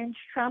turn against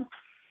Trump?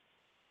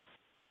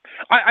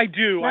 I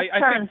do. Not I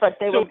turn, think, but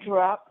they will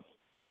drop.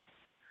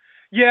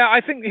 Yeah,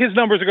 I think his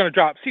numbers are going to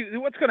drop. See,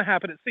 what's going to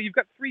happen is, you've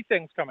got three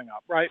things coming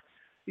up, right?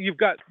 You've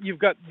got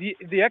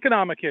the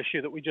economic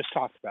issue that we just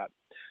talked about.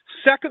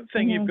 Second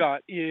thing you've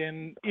got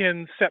in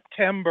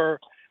September,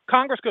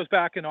 Congress goes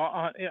back on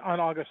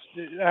August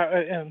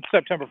and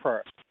September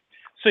 1st.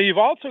 So you've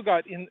also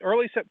got in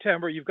early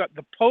September, you've got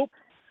the Pope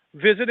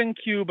visiting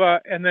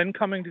Cuba and then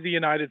coming to the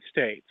United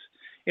States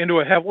into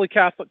a heavily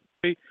Catholic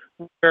country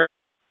where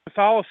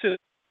Catholicism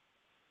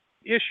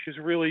issues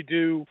really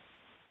do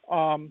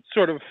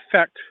sort of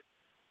affect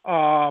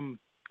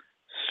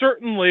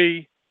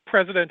certainly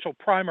presidential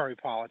primary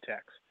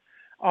politics.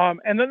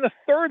 And then the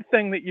third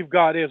thing that you've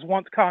got is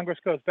once Congress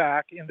goes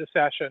back into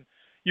session,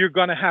 you're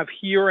going to have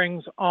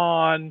hearings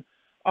on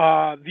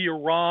the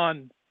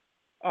Iran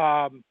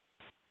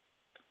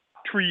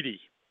treaty.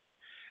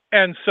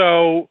 And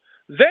so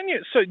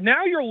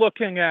now you're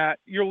looking at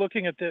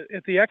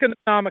the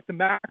economic, the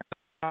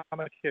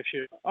macroeconomic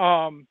issue.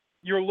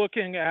 You're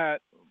looking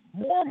at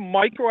more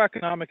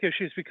microeconomic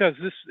issues because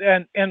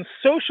and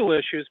social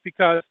issues,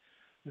 because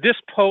this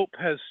Pope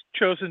has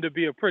chosen to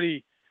be a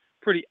pretty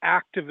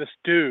activist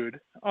dude,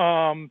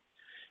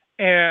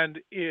 and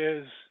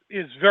is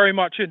very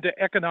much into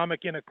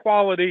economic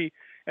inequality.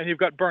 And you've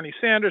got Bernie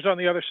Sanders on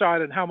the other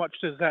side, and how much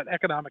does that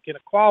economic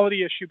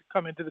inequality issue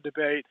come into the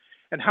debate,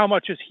 and how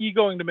much is he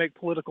going to make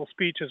political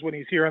speeches when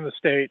he's here in the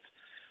States,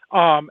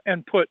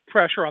 and put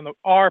pressure on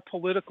our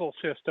political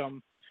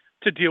system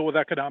to deal with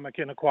economic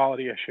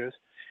inequality issues.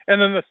 And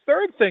then the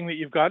third thing that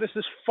you've got is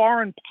this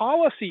foreign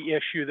policy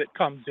issue that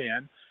comes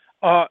in.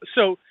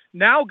 So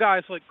now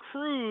guys like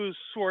Cruz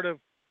sort of,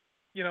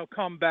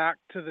 come back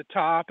to the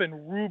top,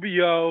 and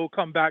Rubio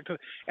come back to,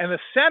 and the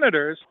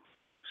senators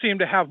seem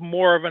to have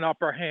more of an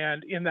upper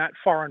hand in that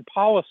foreign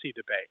policy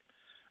debate.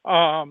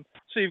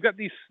 So you've got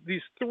these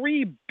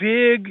three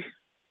big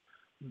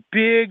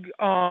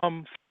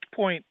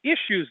point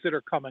issues that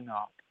are coming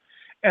up,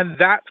 and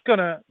that's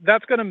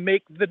gonna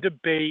make the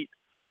debate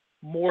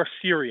more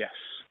serious.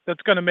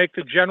 That's going to make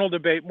the general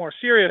debate more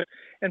serious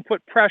and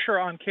put pressure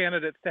on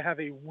candidates to have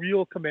a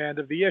real command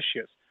of the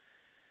issues.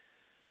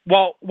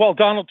 While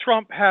Donald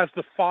Trump has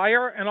the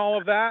fire and all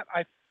of that,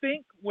 I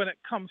think when it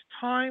comes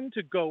time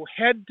to go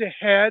head to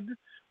head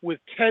with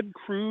Ted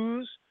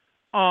Cruz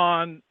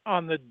on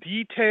the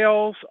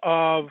details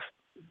of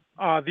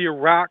the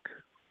Iraq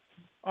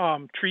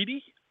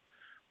treaty,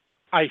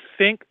 I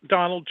think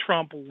Donald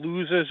Trump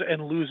loses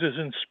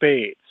in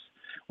spades.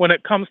 When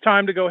it comes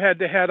time to go head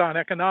to head on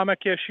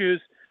economic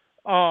issues,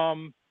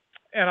 and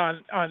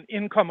on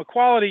income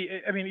equality,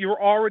 I mean,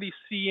 you're already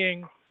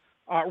seeing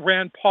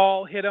Rand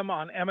Paul hit him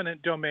on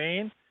eminent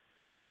domain.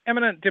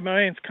 Eminent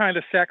domain's kind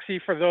of sexy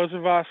for those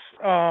of us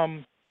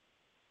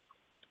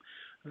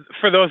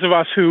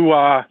who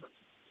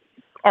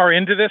are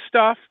into this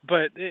stuff,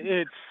 but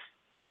it's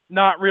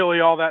not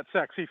really all that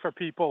sexy for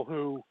people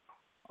who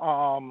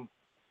um,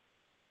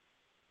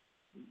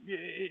 the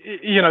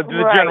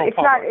Right. general It's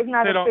public.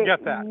 not They a don't big.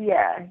 get that.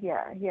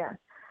 Yeah.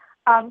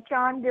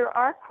 John, there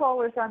are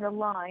callers on the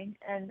line,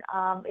 and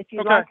if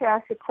you'd Okay. like to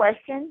ask a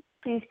question,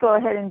 please go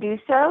ahead and do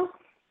so.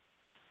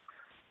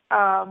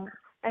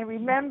 And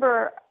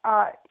remember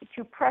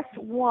to press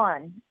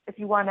 1 if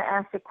you want to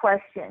ask a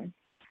question.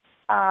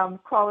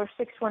 Caller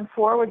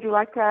 614, would you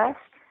like to ask?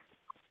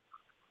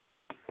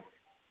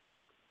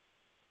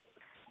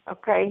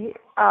 Okay.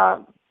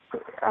 Go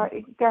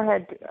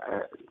ahead.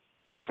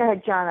 Go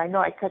ahead, John. I know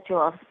I cut you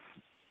off.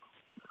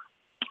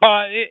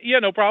 Yeah,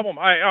 no problem.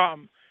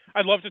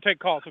 I'd love to take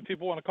calls if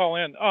people want to call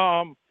in.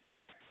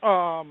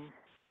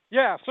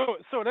 Yeah. So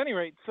at any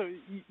rate,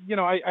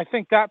 I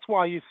think that's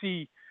why you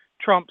see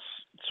Trump's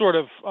sort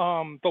of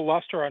the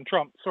luster on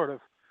Trump sort of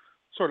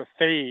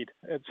fade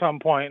at some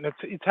point.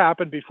 It's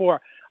happened before.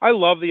 I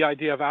love the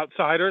idea of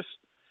outsiders,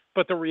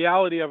 but the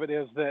reality of it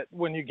is that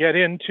when you get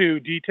into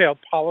detailed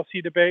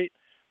policy debate,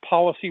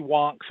 policy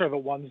wonks are the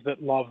ones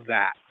that love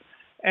that.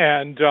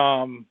 And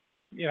I'm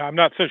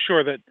not so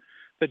sure that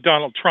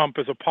Donald Trump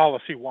is a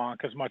policy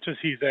wonk as much as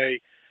he's a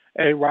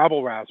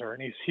rabble rouser,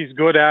 and he's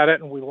good at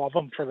it, and we love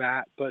him for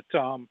that. But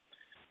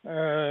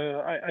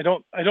I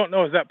don't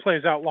know if that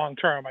plays out long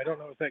term. I don't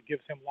know if that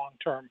gives him long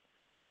term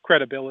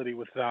credibility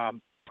with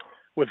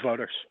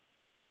voters.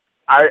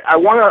 I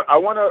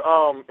want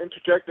to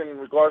interject in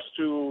regards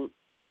to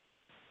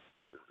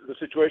the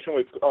situation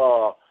with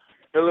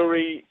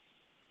Hillary,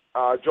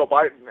 Joe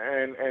Biden,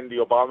 and the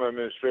Obama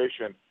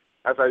administration.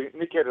 As I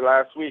indicated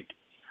last week,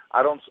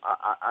 I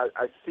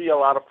see a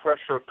lot of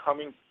pressure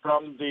coming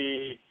from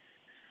the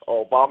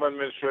Obama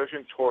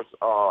administration towards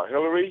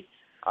Hillary.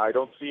 I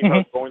don't see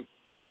her going.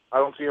 I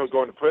don't see her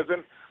going to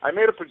prison. I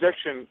made a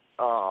projection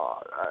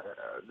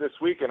this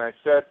week, and I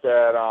said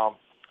that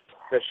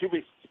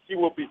she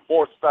will be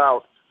forced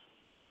out,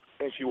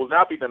 and she will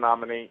not be the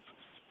nominee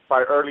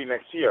by early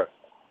next year.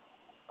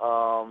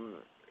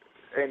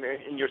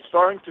 And you're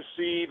starting to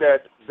see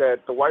that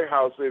the White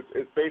House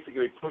is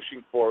basically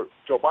pushing for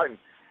Joe Biden.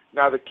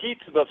 Now, the key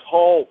to this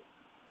whole,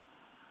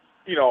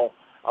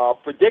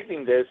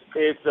 predicting this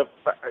is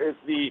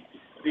the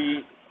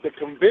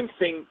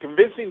convincing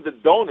the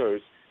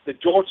donors, the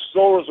George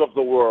Soros of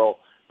the world,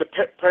 the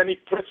Penny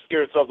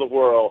Pritzkers of the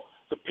world,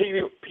 the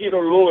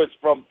Peter Lewis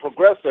from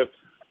Progressive,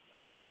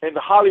 and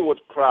the Hollywood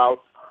crowd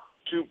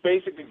to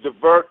basically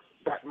divert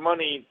that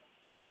money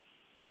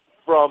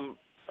from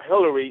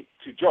Hillary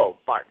to Joe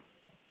Biden.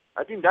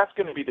 I think that's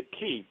going to be the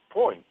key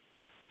point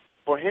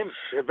for him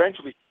to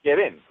eventually get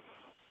in.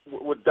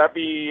 Would that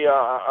be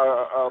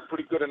a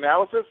pretty good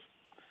analysis?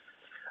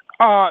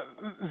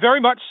 Very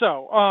much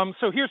so.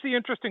 So here's the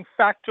interesting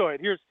factoid.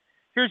 Here's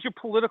your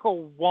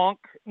political wonk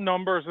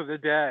numbers of the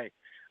day.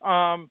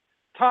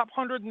 Top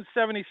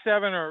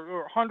 177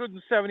 or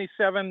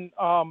 177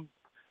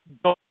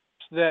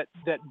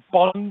 that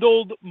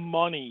bundled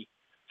money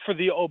for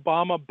the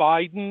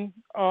Obama-Biden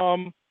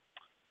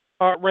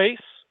race.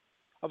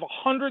 Of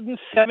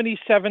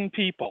 177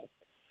 people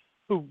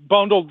who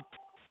bundled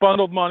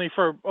money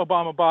for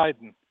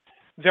Obama-Biden,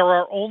 there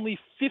are only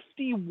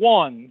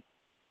 51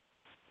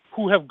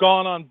 who have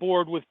gone on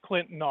board with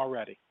Clinton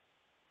already.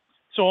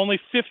 So only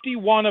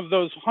 51 of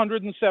those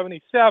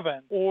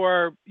 177,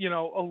 or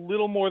a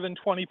little more than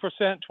 20%,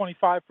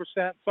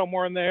 25%,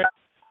 somewhere in there,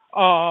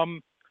 a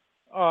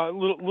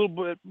little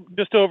bit,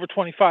 just over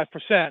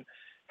 25%,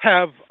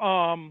 have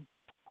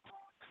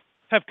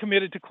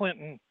committed to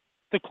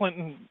the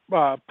Clinton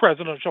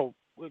presidential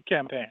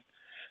campaign.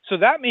 So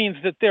that means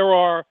that there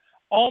are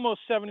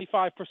almost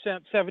 75%,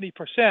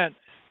 70%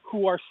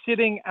 who are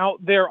sitting out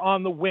there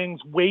on the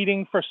wings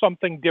waiting for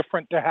something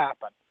different to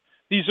happen.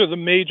 These are the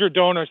major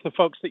donors, the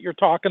folks that you're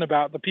talking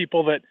about, the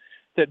people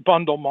that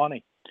bundle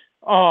money.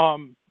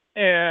 And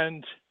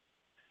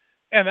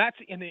that's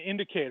an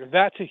indicator.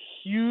 That's a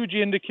huge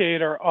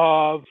indicator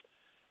of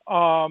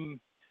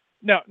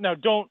now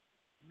don't,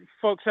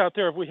 folks out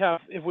there, if we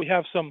have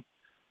some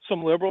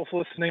liberals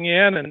listening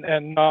in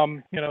and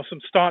some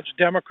staunch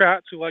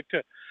Democrats who like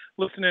to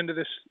listen into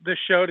this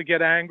show to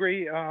get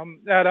angry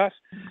at us,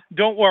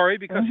 don't worry,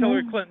 because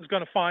Hillary Clinton's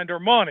going to find her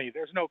money.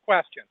 There's no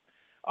question.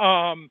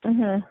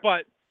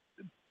 But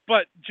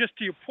just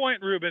to your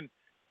point, Ruben,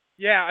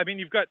 yeah, I mean,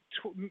 you've got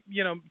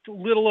a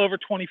little over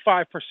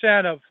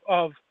 25%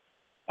 of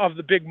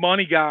the big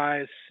money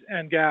guys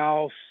and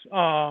gals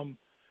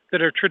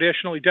that are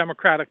traditionally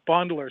Democratic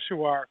bundlers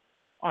who are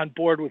on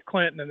board with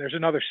Clinton, and there's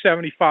another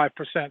 75%,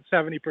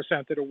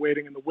 70% that are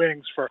waiting in the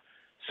wings for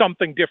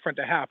something different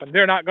to happen.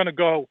 They're not going to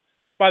go.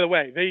 By the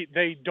way,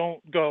 they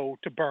don't go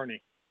to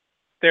Bernie.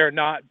 They're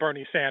not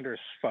Bernie Sanders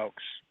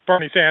folks.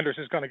 Bernie Sanders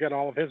is going to get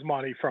all of his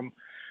money from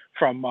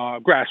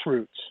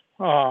grassroots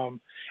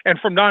and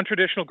from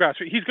non-traditional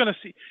grassroots. You're going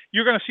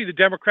to see the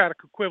Democratic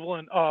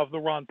equivalent of the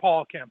Ron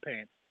Paul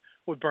campaign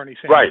with Bernie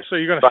Sanders. Right. So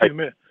you're going to see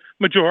the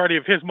majority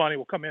of his money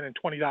will come in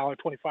 $20, $25,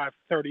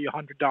 $30,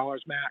 $100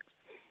 max.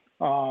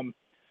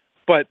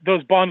 But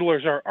those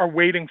bundlers are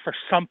waiting for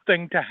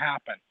something to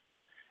happen,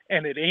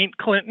 and it ain't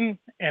Clinton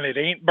and it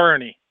ain't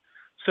Bernie.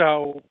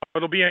 So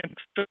it'll be interesting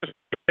if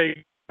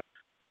it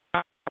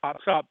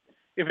pops up.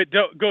 If it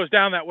goes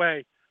down that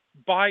way,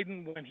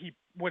 Biden,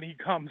 when he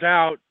comes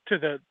out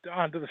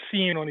onto the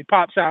scene, when he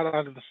pops out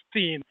onto the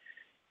scene,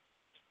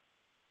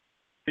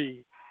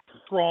 the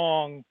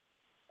strong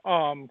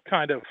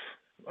kind of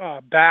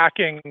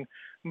backing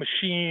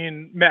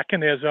machine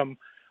mechanism.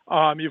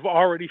 You've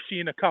already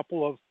seen a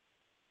couple of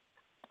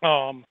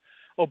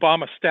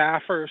Obama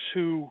staffers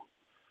who,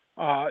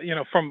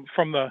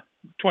 from the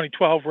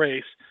 2012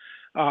 race,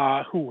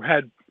 who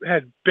had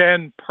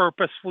been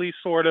purposely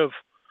sort of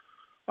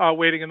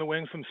waiting in the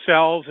wings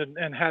themselves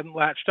and hadn't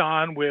latched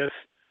on with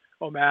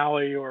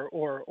O'Malley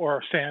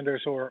or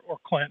Sanders or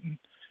Clinton,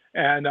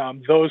 and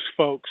those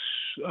folks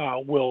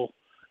will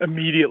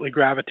immediately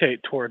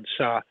gravitate towards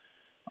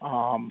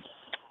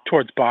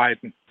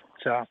Biden.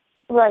 So.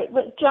 Right,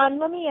 but John,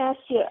 let me ask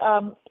you: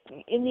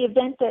 in the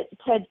event that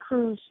Ted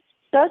Cruz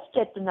does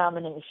get the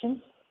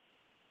nomination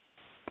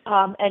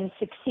and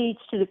succeeds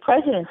to the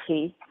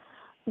presidency,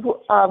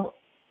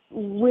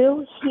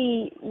 will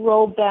he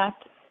roll back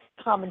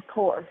Common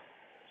Core?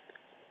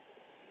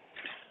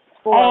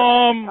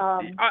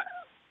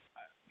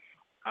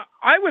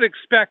 I would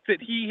expect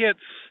that he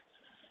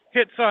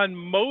hits on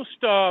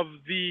most of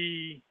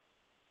the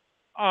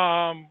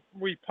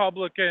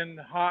Republican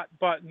hot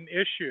button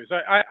issues.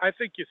 I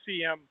think you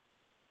see him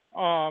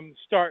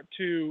start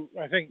to.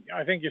 I think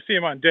you see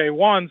him on day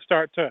one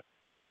start to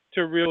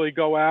really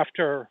go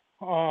after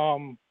a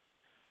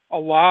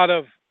lot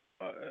of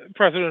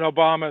President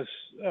Obama's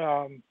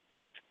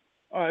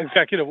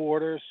executive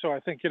orders. So I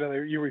think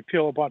you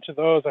repeal a bunch of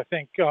those. I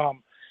think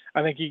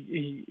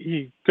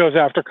he goes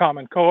after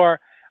Common Core.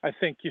 I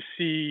think you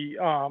see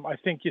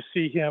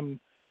him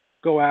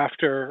go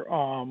after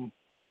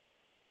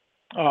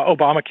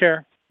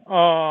Obamacare,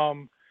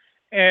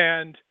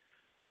 and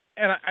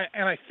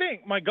I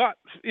think my gut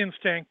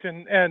instinct,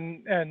 and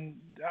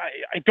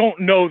I don't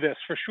know this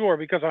for sure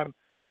because I'm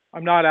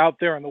not out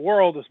there in the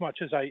world as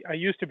much as I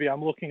used to be.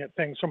 I'm looking at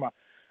things from a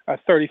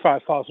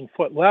 35,000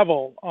 foot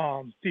level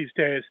these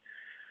days.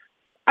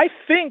 I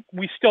think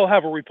we still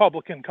have a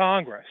Republican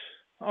Congress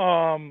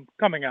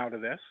coming out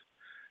of this.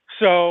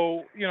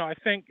 So, I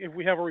think if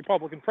we have a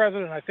Republican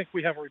president, I think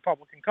we have a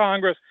Republican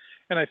Congress,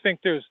 and I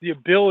think there's the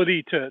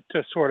ability to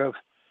sort of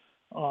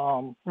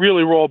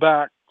really roll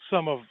back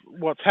some of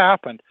what's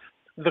happened.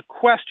 The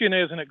question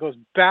is, and it goes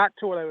back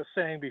to what I was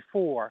saying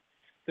before,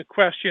 the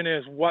question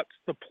is, what's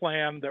the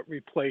plan that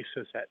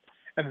replaces it?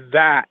 And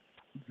that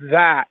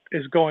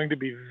is going to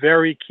be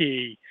very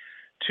key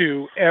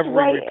to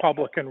every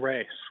Republican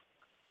race.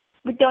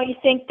 But don't you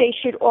think they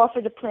should offer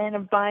the plan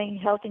of buying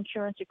health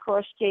insurance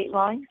across state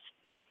lines?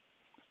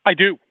 I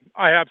do.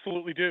 I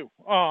absolutely do.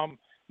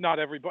 Not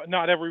every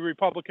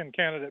Republican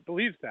candidate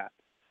believes that.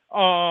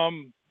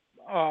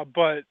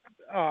 But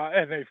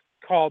and they've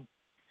called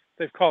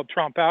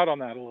Trump out on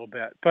that a little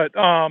bit. But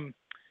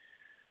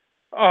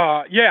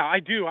yeah, I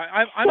do.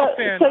 I'm a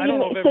fan. I don't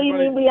know if everybody. So you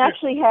mean we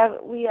actually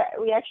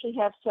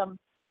have some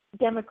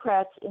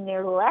Democrats in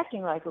there who are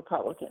acting like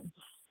Republicans?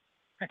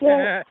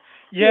 Yeah,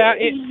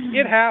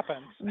 it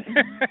happens.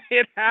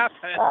 It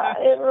happens.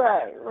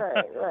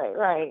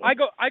 Right.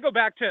 I go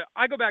back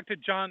to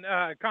John,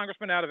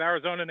 Congressman out of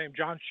Arizona named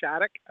John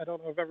Shattuck. I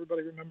don't know if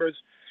everybody remembers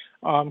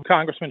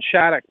Congressman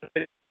Shattuck.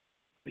 Okay.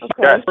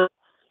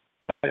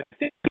 I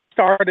think he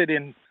started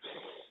in,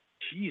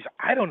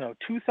 I don't know,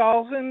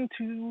 2000,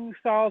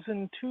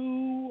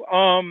 2002.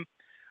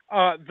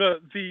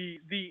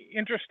 The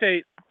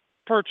interstate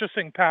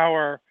purchasing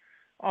power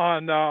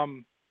on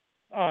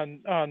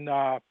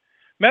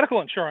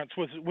medical insurance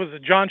was a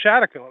John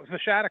Shattuck bill. It was the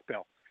Shattuck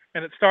bill,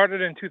 and it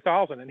started in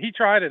 2000. And he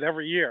tried it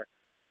every year,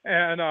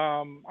 and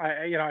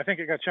I think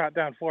it got shot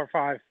down 4 or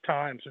 5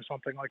 times or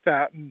something like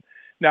that. And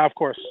now, of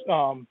course,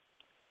 John's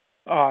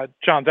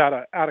out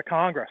of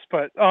Congress.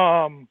 But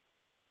that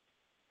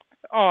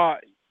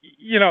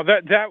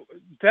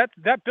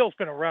bill's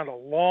been around a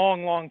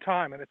long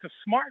time, and it's a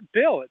smart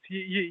bill. It's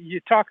you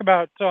talk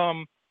about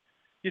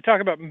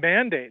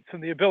mandates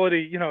and the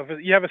ability, if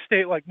you have a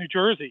state like New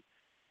Jersey,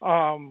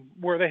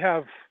 where they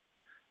have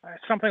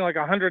something like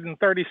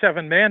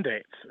 137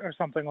 mandates or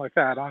something like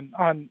that on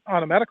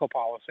a medical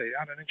policy,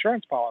 on an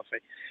insurance policy,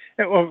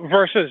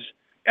 versus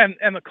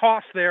and the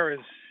cost there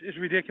is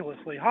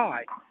ridiculously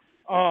high.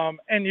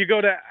 And you go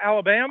to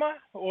Alabama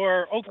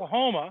or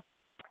Oklahoma,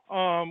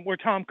 where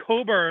Tom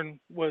Coburn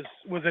was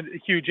a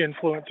huge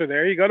influencer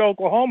there. You go to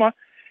Oklahoma,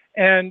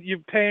 and you're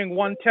paying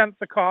 1/10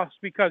 the cost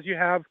because you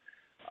have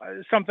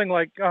something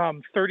like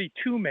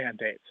 32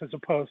 mandates as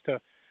opposed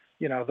to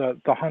the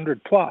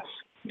 100 plus.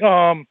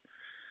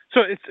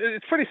 So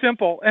it's pretty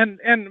simple. And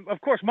of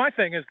course my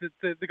thing is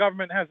that the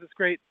government has this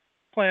great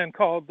plan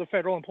called the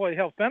Federal Employee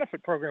Health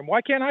Benefit Program.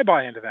 Why can't I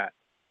buy into that?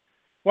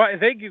 Why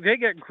they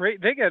get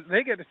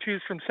to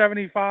choose from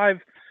 75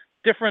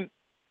 different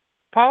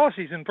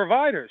policies and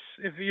providers.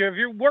 If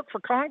you work for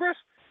Congress,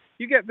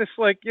 you get this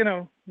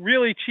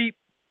really cheap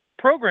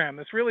program,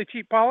 this really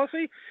cheap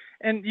policy,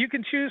 and you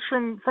can choose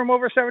from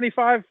over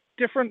 75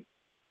 different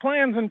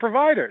plans and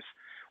providers.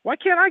 Why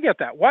can't I get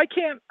that? Why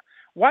can't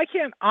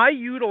I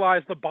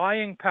utilize the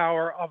buying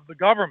power of the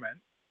government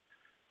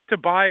to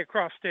buy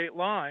across state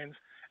lines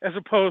as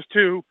opposed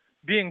to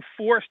being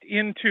forced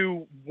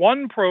into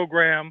one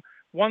program,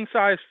 one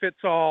size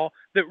fits all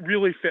that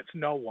really fits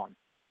no one?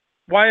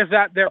 Why is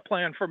that their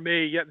plan for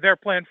me, yet their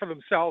plan for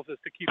themselves is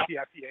to keep the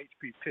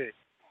FEHBP?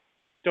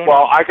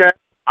 Well, I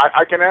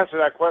can answer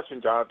that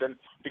question, Jonathan,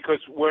 because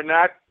we're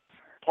not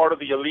part of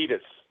the elitists.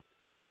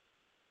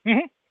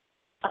 Mm-hmm.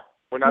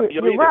 We're not the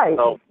elitists. You're right.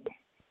 So,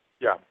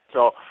 yeah.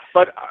 So,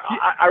 but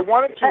I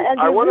wanted to. And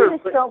the I wanted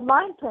elitists don't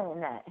mind paying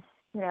that.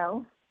 You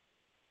know.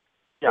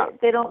 Yeah.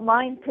 They don't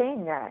mind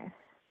paying that.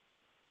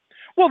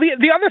 Well,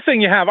 the other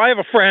thing you have, I have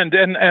a friend,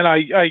 and and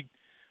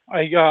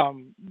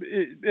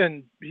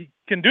he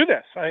can do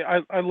this.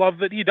 I love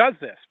that he does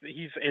this.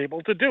 He's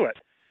able to do it.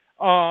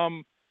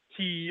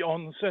 He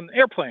owns an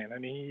airplane,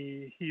 and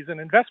he's an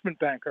investment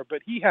banker,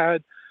 but he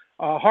had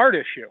a heart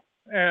issue,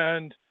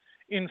 and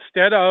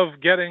instead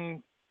of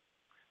getting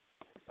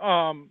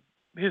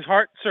his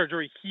heart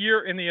surgery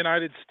here in the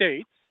United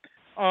States,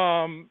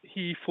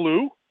 he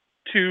flew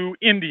to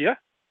India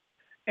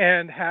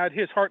and had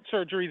his heart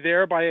surgery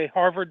there by a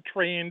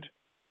Harvard-trained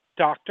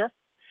doctor,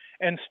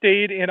 and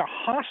stayed in a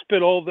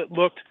hospital that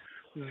looked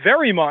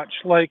very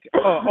much like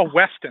a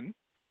Westin,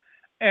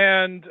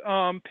 and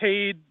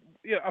paid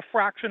a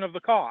fraction of the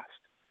cost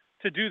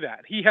to do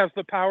that. He has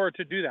the power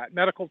to do that.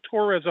 Medical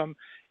tourism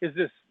is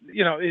this,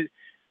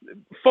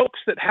 folks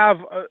that have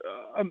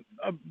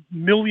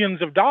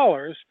millions of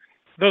dollars,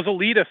 those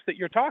elitists that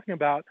you're talking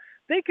about,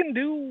 they can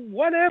do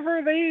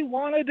whatever they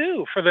want to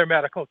do for their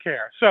medical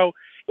care. So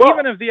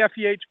even if the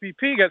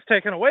FEHBP gets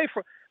taken away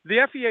from, the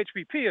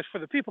FEHBP is for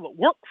the people that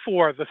work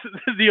for the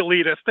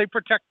elitists. They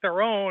protect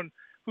their own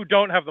who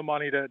don't have the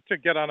money to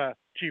get on a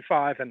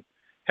G5 and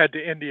head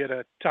to India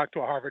to talk to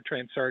a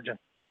Harvard-trained surgeon.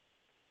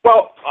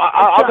 Well,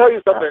 I'll tell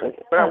you something.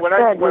 When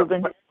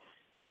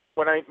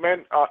I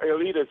meant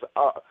elitists,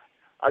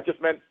 I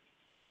just meant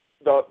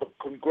the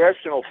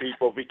congressional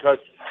people, because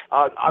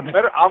I'm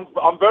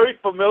very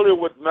familiar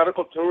with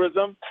medical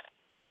tourism,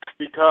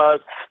 because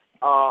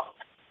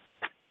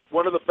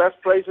one of the best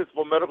places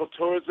for medical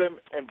tourism,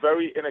 and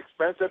very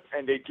inexpensive,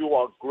 and they do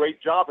a great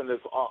job, and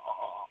there's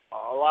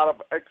a lot of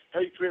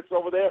expatriates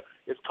over there,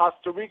 is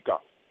Costa Rica.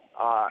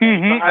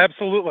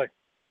 Absolutely.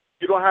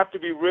 You don't have to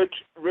be rich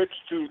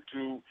to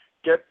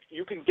get.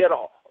 You can get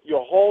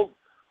your whole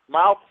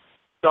mouth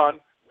done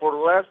for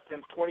less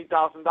than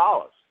 $20,000.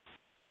 Wow.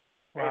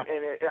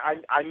 And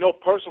I know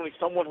personally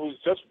someone who's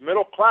just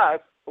middle class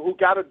who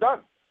got it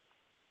done.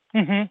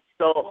 Mm-hmm.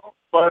 So,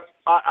 but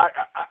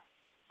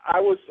I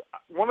was,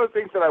 one of the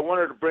things that I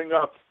wanted to bring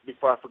up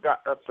before I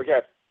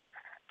forget.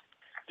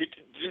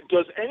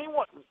 Does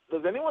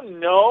anyone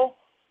know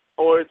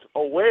or is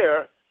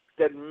aware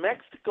that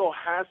Mexico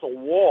has a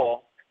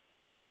wall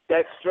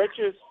that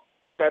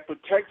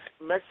protects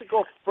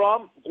Mexico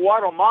from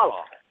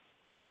Guatemala?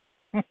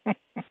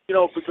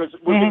 Because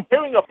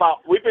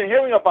we've been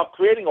hearing about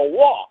creating a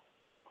wall,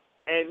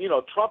 and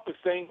Trump is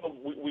saying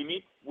we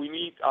need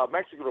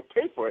Mexico to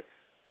pay for it.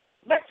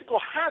 Mexico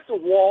has a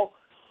wall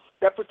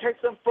that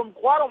protects them from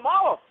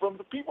Guatemala, from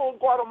the people in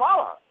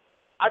Guatemala.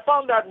 I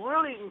found that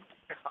really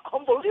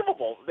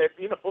unbelievable. That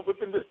we've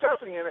been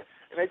discussing it,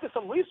 and I did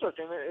some research,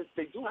 and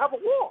they do have a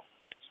wall.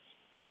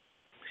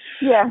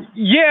 Yeah.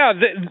 Yeah.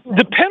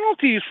 The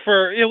penalties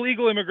for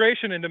illegal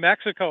immigration into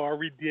Mexico are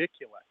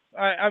ridiculous.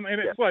 I mean,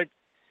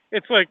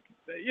 it's like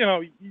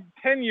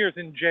 10 years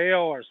in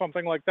jail or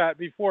something like that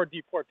before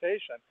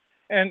deportation,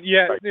 and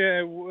yet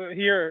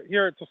here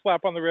it's a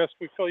slap on the wrist.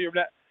 We fill your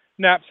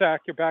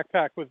knapsack, your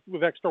backpack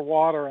with extra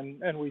water,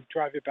 and we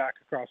drive you back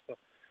across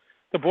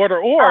the border.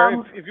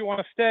 Or if you want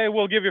to stay,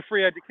 we'll give you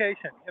free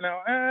education.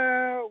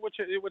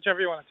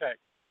 Whichever you want to take.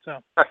 So.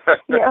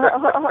 Yeah,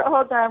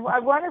 hold on. I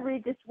want to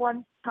read this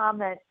one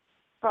comment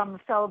from a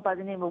fellow by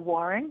the name of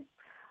Warren.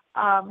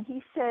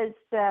 He says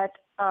that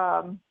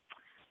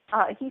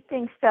he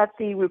thinks that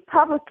the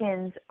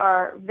Republicans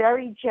are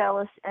very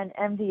jealous and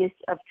envious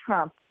of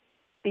Trump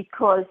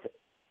because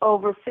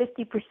over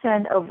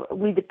 50% of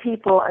we the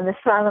people and the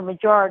silent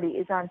majority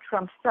is on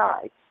Trump's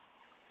side.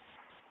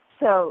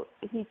 So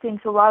he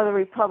thinks a lot of the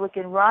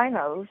Republican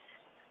rhinos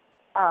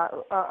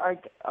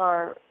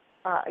are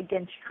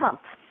against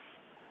Trump.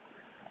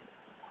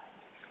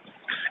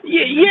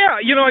 Yeah,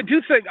 I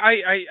do think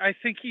I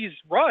think he's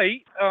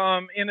right.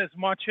 In as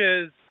much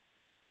as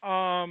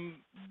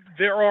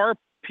there are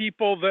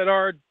people that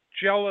are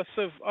jealous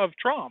of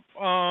Trump,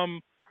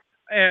 and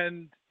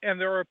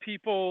there are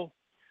people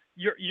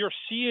you're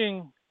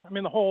seeing. I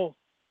mean, the whole.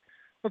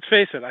 Let's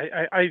face it.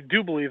 I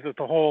do believe that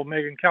the whole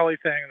Megyn Kelly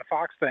thing and the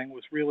Fox thing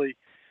was really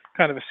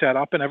kind of a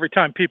setup. And every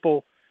time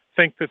people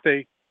think that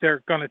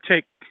they're going to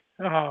take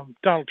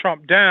Donald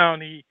Trump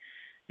down, he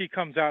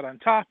comes out on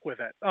top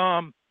with it.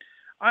 My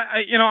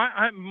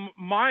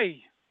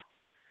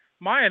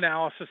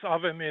analysis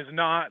of him is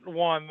not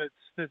one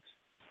that's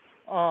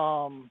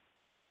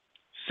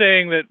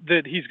saying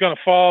that he's going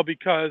to fall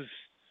because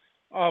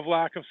of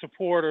lack of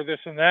support or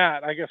this and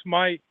that. I guess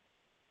my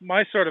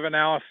my sort of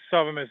analysis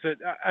of him is that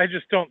I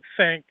just don't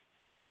think.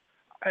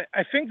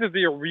 I think that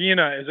the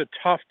arena is a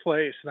tough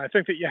place, and I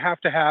think that you have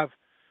to have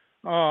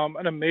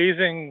an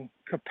amazing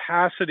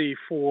capacity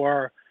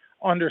for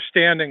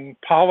understanding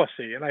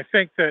policy. And I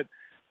think that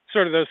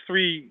sort of those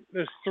three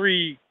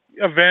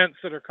events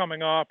that are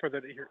coming up, or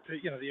that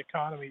the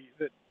economy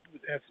that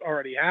has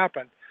already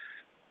happened.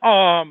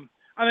 I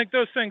think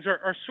those things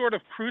are sort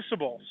of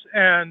crucibles,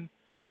 and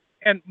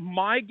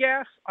my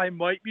guess, I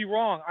might be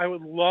wrong. I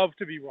would love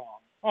to be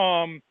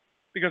wrong,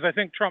 because I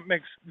think Trump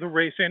makes the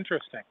race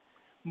interesting.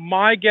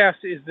 My guess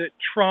is that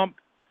Trump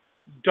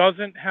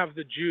doesn't have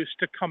the juice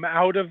to come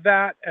out of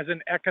that as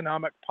an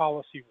economic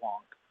policy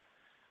wonk,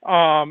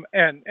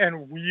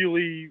 and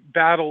really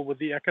battle with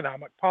the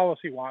economic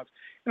policy wonks.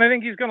 And I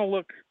think he's going to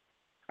look.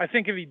 I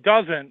think if he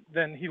doesn't,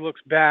 then he looks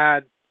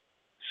bad,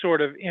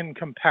 sort of in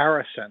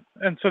comparison.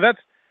 And so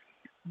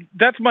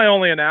that's my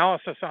only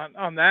analysis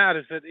on that.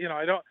 Is that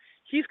I don't.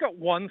 He's got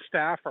one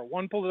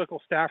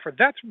political staffer.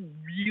 That's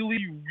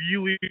really,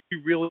 really,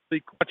 really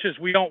much as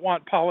we don't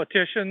want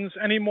politicians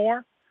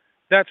anymore.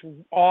 That's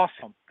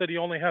awesome that he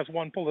only has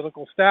one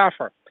political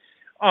staffer.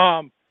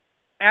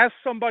 As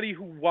somebody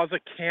who was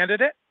a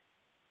candidate,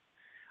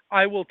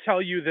 I will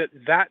tell you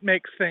that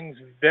makes things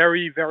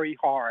very, very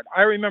hard.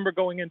 I remember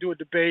going into a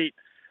debate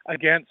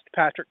against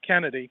Patrick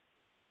Kennedy,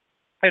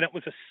 and it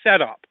was a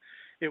setup.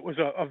 It was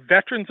a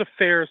Veterans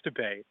Affairs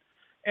debate,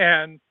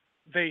 and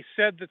they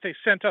said that they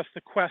sent us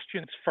the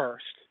questions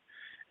first,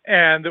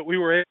 and that we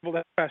were able to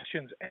have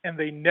questions, and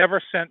they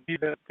never sent me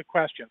the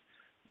questions.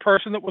 The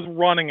person that was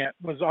running it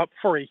was up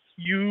for a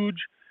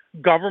huge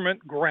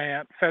government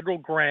grant, federal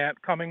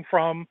grant, coming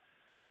from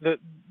the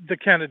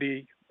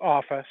Kennedy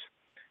office,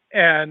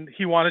 and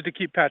he wanted to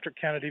keep Patrick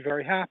Kennedy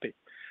very happy.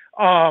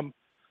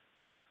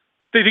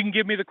 They didn't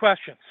give me the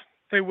questions.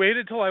 They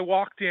waited till I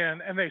walked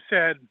in, and they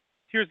said,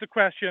 "Here's the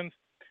questions.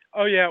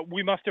 Oh yeah,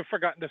 we must have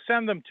forgotten to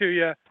send them to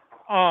you.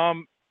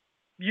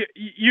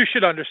 You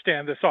should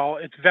understand this all.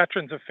 It's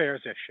Veterans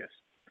Affairs issues."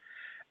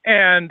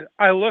 And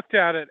I looked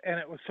at it, and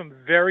it was some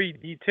very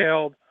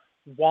detailed,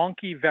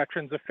 wonky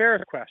Veterans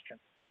Affairs questions.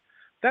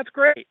 That's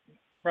great,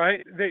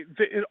 right?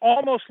 It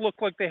almost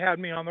looked like they had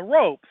me on the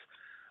ropes.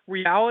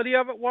 Reality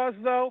of it was,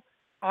 though,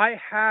 I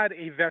had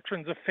a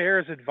Veterans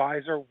Affairs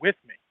advisor with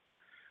me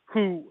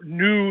who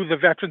knew the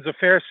Veterans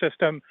Affairs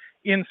system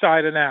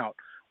inside and out.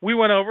 We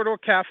went over to a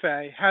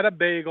cafe, had a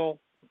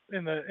bagel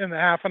in the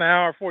half an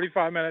hour,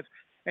 45 minutes,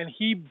 and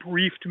he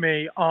briefed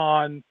me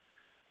on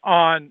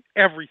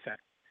everything.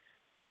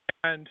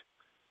 And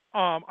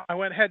I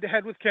went head to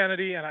head with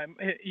Kennedy, and I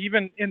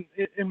even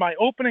in my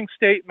opening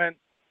statement,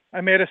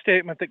 I made a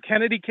statement that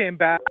Kennedy came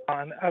back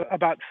on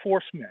about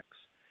force mix.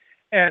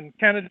 And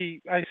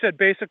Kennedy, I said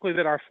basically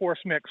that our force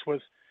mix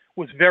was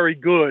very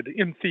good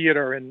in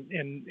theater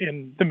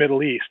in the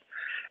Middle East.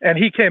 And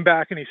he came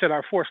back and he said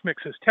our force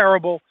mix is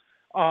terrible,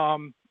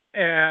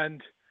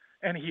 and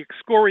he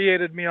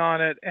excoriated me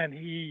on it, and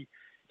he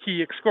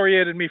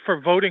excoriated me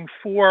for voting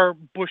for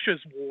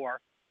Bush's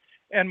war.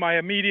 And my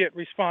immediate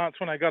response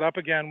when I got up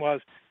again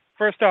was,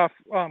 first off,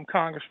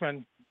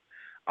 Congressman,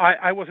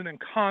 I wasn't in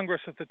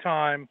Congress at the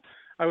time.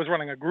 I was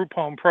running a group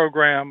home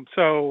program,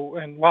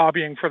 and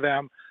lobbying for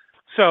them.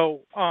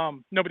 So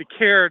nobody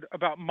cared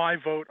about my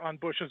vote on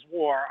Bush's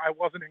war. I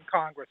wasn't in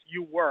Congress.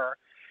 You were.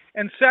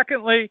 And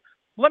secondly,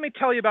 let me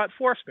tell you about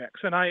force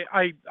mix. And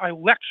I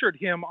lectured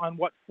him on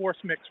what force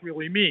mix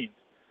really means.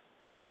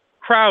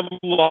 Crowd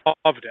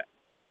loved it.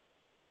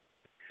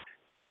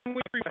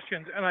 Three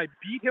questions, and I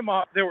beat him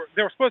up. There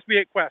were supposed to be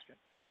 8 questions.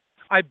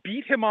 I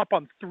beat him up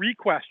on 3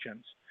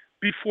 questions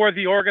before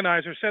the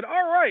organizer said,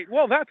 "All right,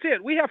 well, that's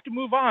it. We have to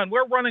move on.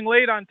 We're running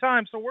late on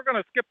time, so we're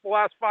going to skip the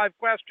last 5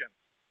 questions."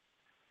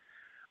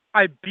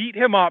 I beat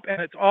him up,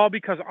 and it's all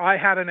because I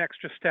had an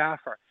extra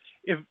staffer.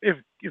 If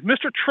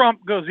Mr.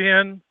 Trump goes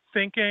in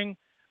thinking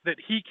that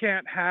he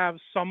can't have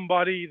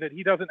somebody, that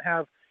he doesn't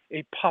have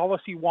a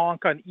policy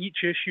wonk on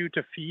each issue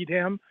to feed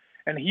him,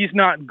 and he's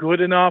not good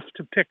enough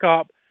to pick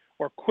up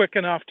or quick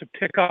enough to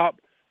pick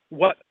up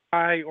what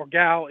guy or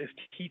gal is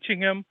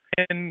teaching him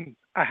in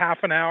a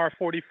half an hour,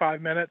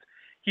 45 minutes,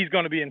 he's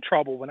going to be in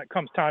trouble when it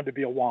comes time to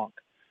be a wonk.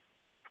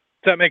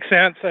 Does that make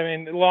sense? I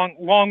mean,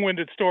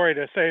 long-winded story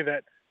to say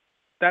that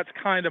that's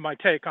kind of my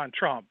take on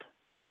Trump.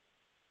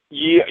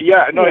 Yeah,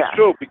 it's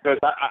true, because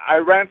I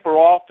ran for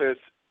office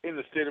in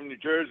the state of New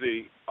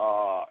Jersey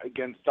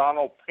against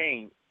Donald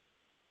Payne,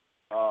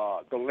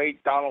 the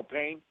late Donald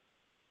Payne.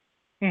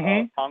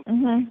 New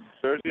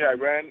Jersey, I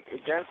ran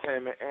against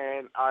him,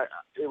 and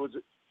it was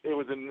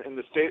in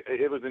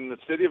the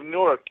city of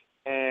Newark,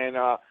 and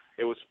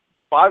it was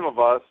 5 of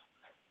us,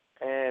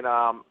 and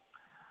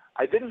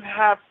I didn't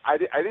have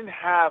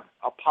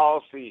a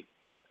policy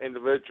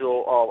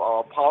individual or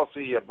a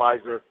policy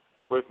advisor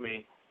with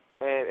me,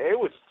 and it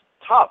was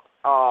tough.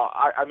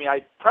 I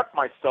prepped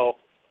myself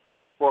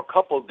for a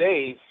couple of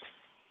days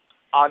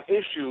on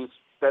issues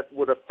that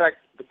would affect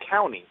the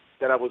county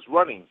that I was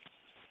running.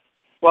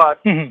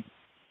 But and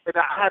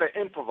I had to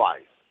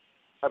improvise.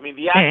 I mean,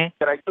 the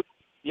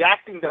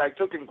acting that I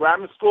took in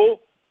grammar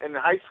school, in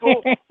high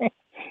school,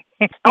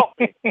 help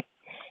me.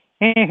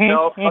 You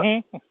know,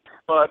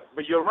 but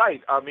you're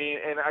right. I mean,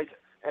 and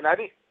I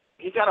didn't.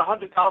 He got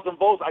 100,000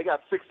 votes. I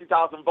got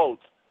 60,000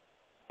 votes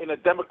in a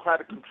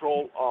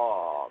Democratic-controlled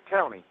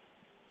county.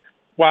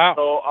 Wow.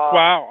 So,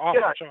 wow.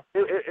 Yeah,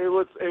 it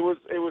was.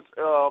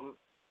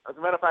 As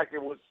a matter of fact,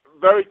 it was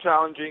very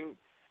challenging.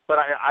 But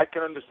I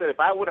can understand. If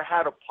I would have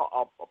had a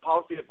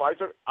policy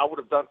advisor, I would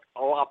have done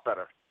a lot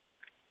better.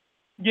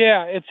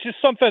 Yeah, it's just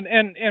something.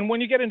 And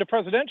when you get into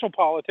presidential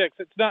politics,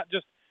 it's not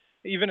just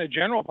even a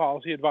general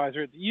policy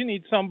advisor. You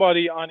need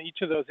somebody on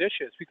each of those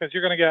issues because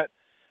you're going to get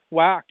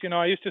whacked. You know,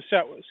 I used to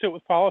sit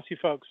with policy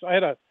folks. I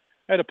had a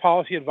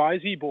policy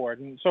advisory board,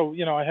 and so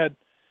you know, I had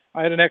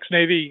an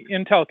ex-Navy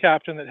intel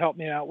captain that helped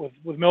me out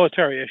with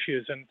military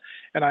issues,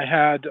 and I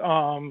had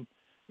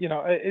you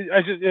know,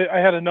 I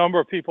had a number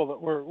of people that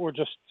were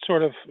just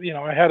sort of, you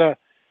know, I had a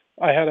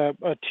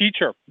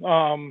teacher,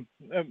 a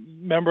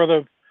member of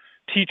the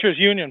teachers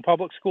union,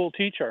 public school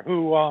teacher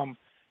who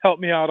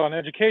helped me out on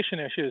education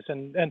issues,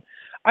 and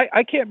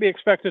I can't be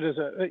expected as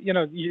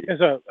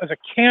a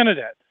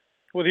candidate,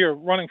 whether you're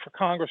running for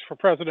Congress, for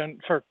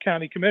president, for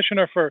county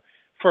commissioner, for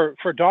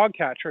dog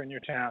catcher in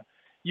your town.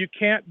 You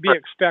can't be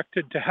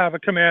expected to have a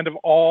command of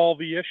all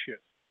the issues.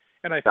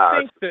 And I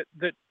think that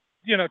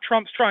you know,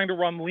 Trump's trying to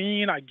run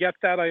lean. I get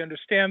that. I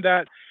understand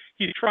that.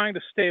 He's trying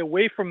to stay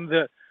away from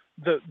the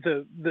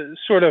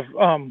sort of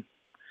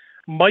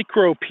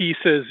micro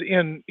pieces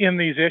in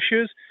these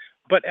issues.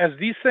 But as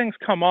these things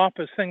come up,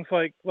 as things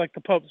like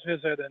the Pope's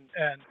visit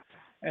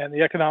and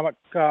the economic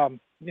you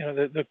know,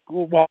 the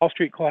Wall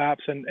Street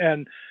collapse and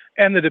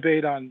the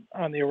debate on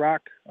the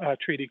Iraq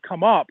treaty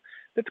come up,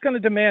 that's going to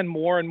demand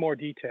more and more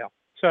detail.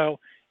 So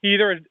he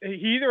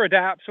either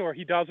adapts or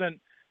he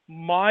doesn't.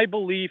 My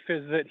belief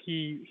is that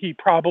he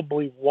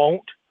probably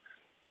won't,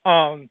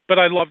 but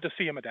I'd love to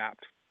see him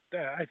adapt.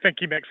 I think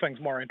he makes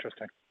things more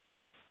interesting.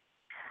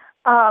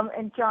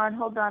 And John,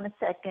 hold on a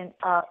second.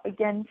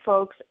 Again,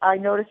 folks, I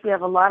notice we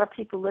have a lot of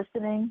people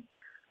listening.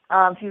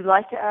 If you'd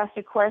like to ask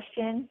a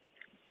question,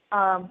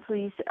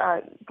 please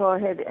go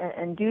ahead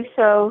and do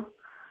so.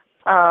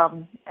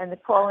 And the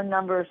call-in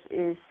numbers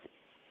is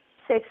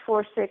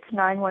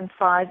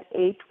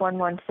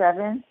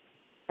 646-915-8117.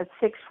 That's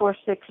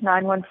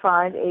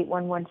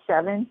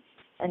 646-915-8117.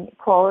 And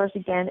callers,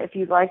 again, if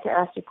you'd like to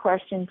ask a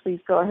question, please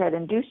go ahead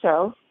and do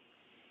so.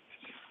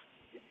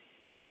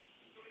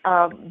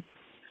 Okay,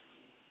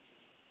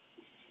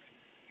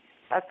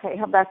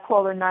 how about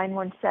caller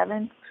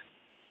 917?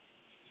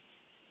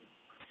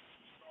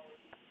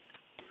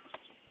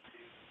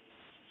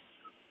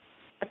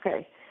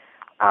 Okay.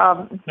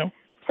 No.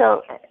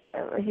 So,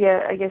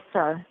 yeah, I guess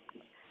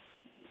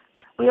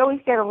we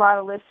always get a lot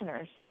of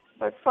listeners.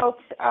 But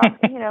folks,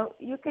 you know,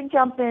 you can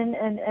jump in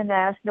and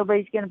ask.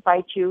 Nobody's going to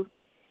bite you.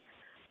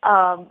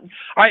 I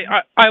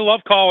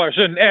love callers,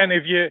 and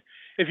if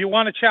you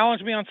want to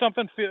challenge me on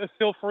something,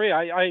 feel free.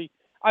 I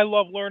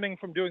love learning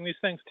from doing these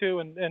things too,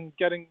 and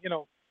getting, you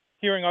know,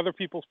 hearing other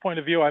people's point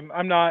of view.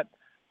 I'm not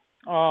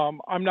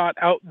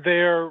out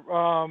there.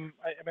 I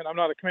mean, I'm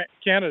not a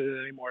candidate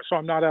anymore, so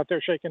I'm not out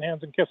there shaking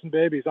hands and kissing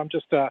babies. I'm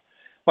just,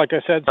 like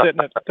I said,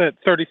 sitting at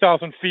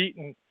 30,000 feet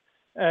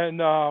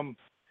and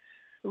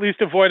at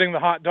least avoiding the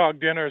hot dog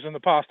dinners and the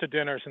pasta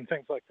dinners and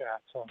things like that.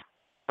 So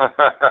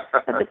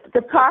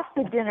the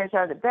pasta dinners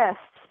are the best.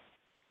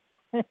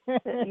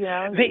 You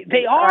know,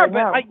 they are,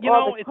 but you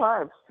know, it's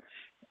carbs.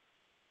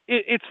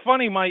 It's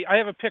funny. I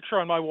have a picture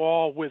on my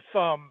wall with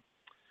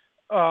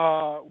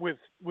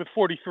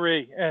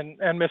 43 and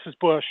Mrs.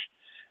 Bush,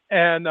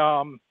 and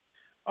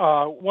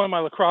one of my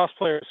lacrosse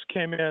players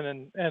came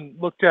in and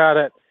looked at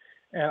it,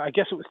 and I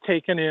guess it was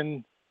taken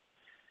in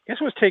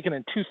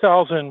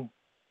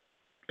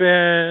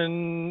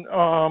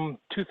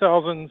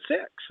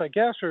 2006, I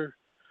guess, or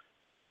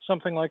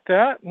something like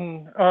that,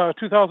 and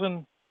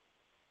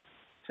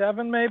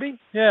 2007 maybe.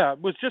 Yeah,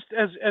 it was just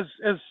as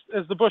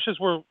the Bushes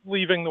were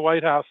leaving the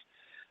White House.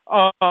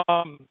 Yeah,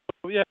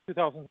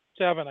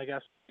 2007, I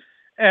guess.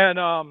 And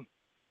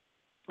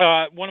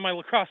one of my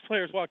lacrosse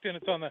players walked in.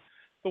 It's on the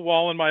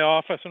wall in my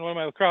office, and one of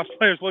my lacrosse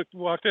players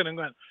walked in and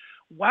went,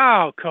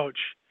 "Wow, Coach,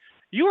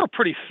 you were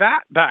pretty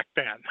fat back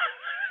then."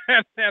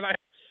 and I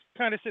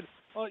kind of said,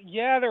 "Well,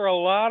 yeah, there were a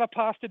lot of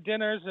pasta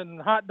dinners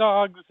and hot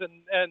dogs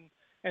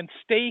and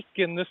steak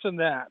and this and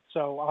that."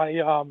 So I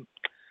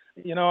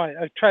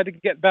tried to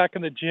get back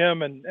in the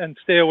gym and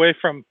stay away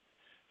from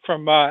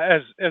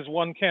as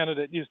one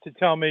candidate used to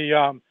tell me,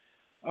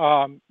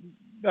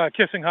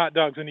 kissing hot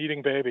dogs and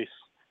eating babies.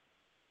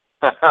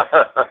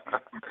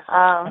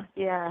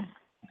 Yeah.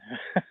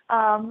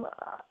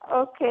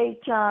 Okay,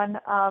 John.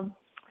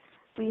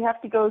 We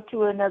have to go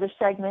to another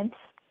segment.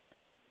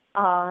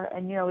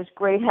 And you know, it's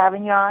great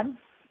having you on.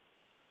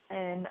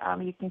 And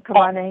you can come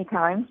on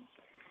anytime.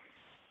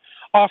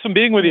 Awesome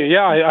being with you.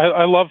 Yeah,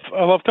 I love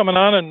coming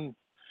on, and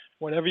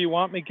whenever you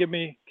want me, give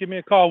me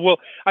a call. Well,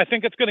 I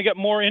think it's going to get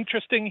more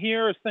interesting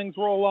here as things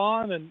roll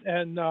on,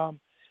 and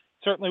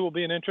certainly will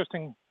be an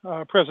interesting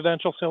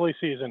presidential silly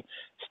season.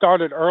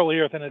 Started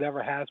earlier than it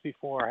ever has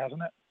before,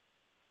 hasn't it?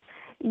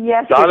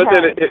 Yes,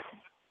 Jonathan, it has.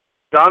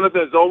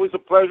 Jonathan, it's always a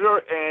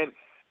pleasure, and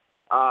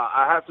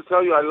I have to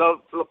tell you, I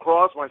love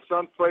lacrosse. My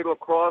son played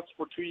lacrosse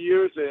for 2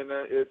 years, and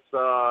it's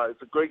a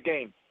great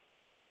game.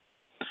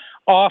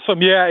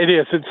 Awesome. Yeah, it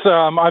is. It's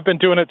I've been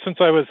doing it since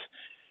I was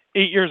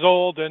 8 years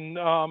old, and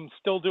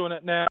still doing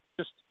it now.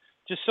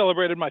 Just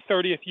celebrated my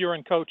 30th year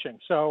in coaching.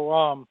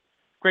 So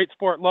great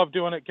sport. Love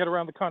doing it. Get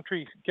around the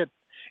country.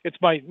 It's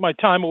my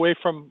time away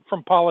from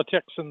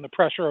politics and the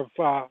pressure of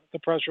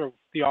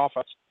the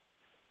office.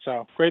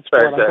 So great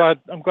sport.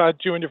 I'm glad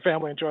you and your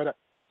family enjoyed it.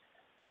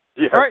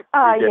 Yeah. All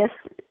right. Yes,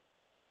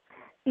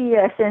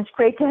 yes, and it's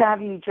great to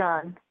have you,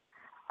 John.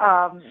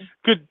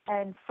 Good.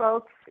 And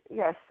folks,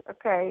 yes,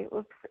 okay.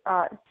 Oops.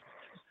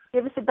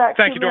 Give us about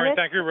Thank 2 you, Dorian. minutes.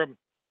 Thank you, Ruben.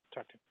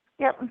 Talk to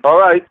you. Yep. All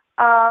right.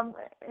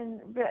 In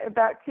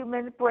about 2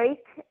 minute break,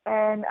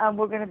 and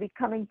we're going to be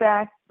coming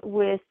back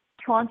with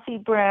Chauncey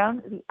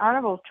Brown, the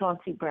Honorable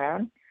Chauncey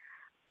Brown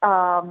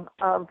of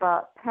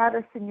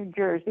Paterson, New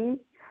Jersey,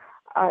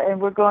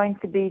 and we're going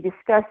to be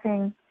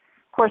discussing,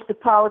 of course, the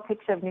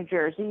politics of New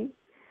Jersey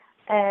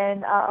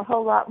and a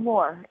whole lot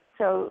more.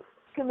 So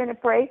 2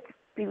 minute break.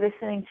 Be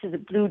listening to the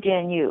Blue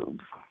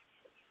Danube.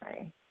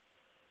 Right.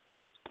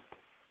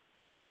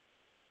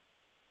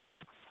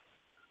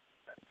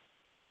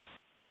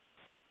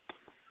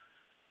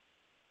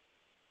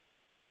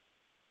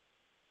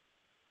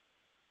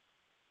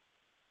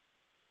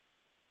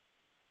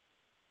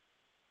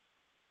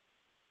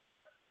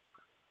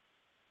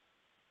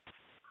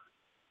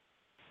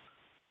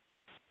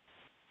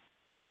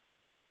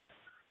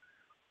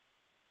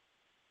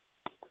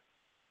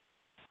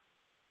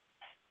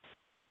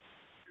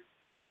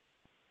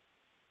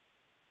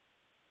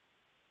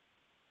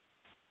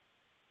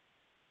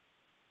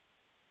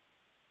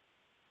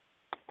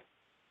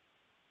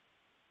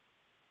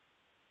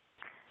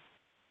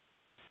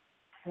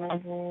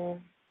 Mm-hmm.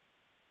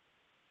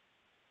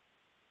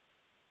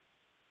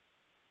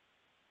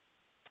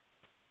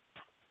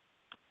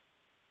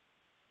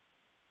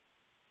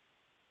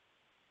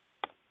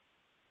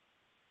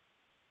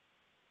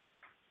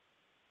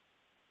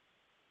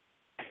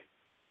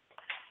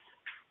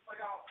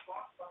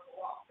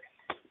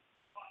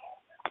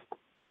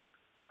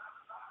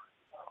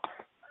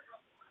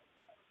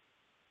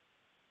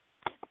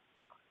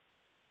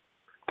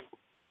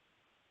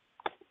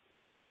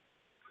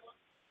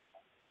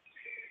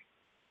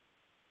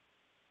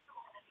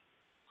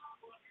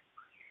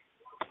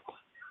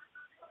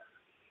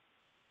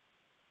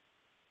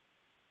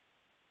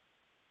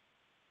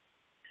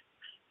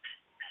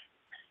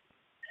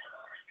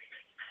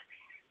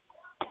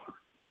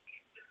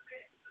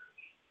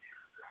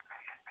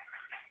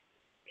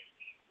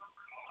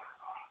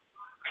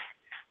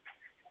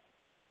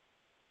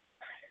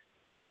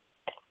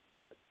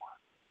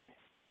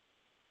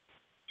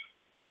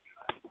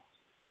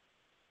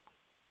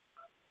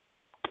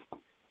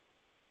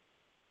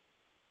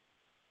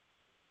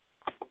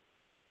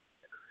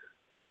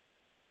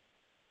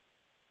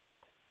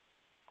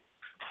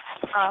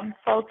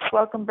 Folks,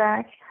 welcome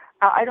back.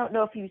 I don't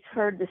know if you've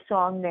heard the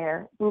song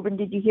there. Ruben,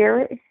 did you hear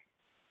it?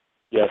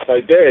 Yes,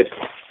 I did.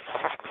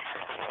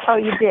 Oh,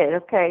 you did?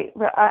 Okay.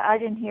 Well, I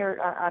didn't hear it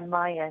on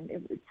my end.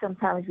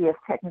 Sometimes we have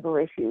technical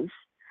issues.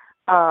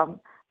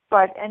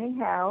 But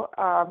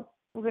anyhow,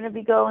 we're going to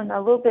be going a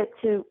little bit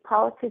to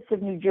politics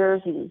of New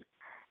Jersey.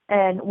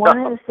 And one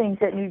of the things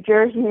that New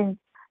Jerseyans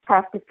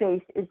have to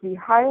face is the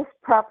highest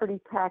property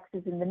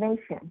taxes in the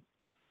nation.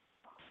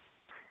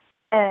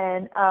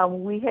 And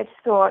we had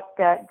thought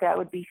that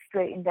would be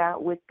straightened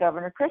out with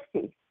Governor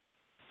Christie.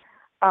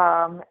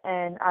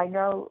 And I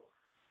know,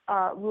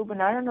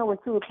 Ruben, I don't know what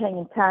you were paying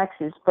in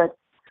taxes, but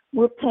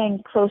we're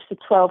paying close to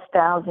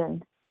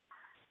 $12,000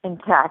 in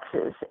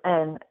taxes,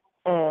 and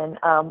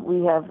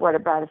we have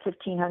about a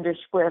 1,500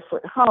 square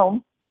foot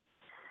home.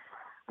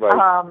 Right.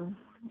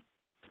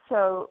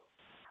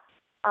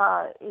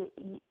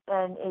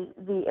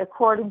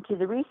 According to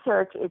the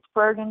research, it's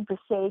Bergen,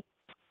 Passaic,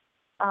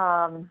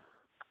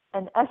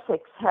 and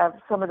Essex have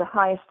some of the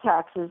highest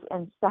taxes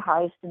and the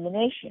highest in the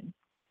nation.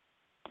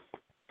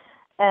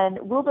 And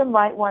Ruben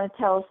might want to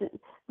tell us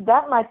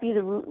that might be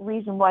the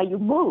reason why you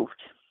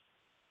moved.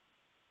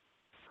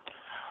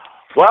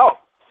 Well,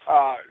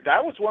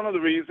 that was one of the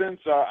reasons.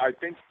 I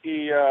think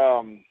the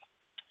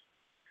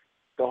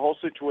whole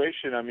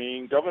situation. I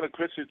mean, Governor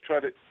Christie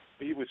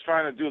he was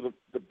trying to do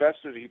the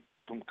best that he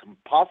can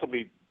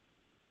possibly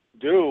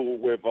do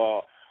with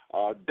a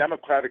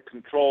Democratic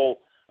control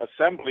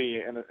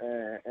assembly and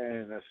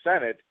a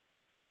Senate.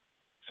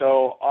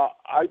 So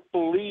I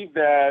believe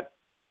that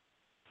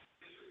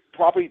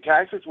property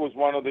taxes was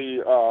one of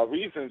the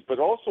reasons, but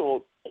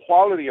also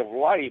quality of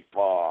life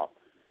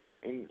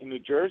in New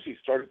Jersey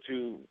started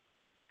to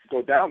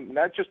go down,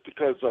 not just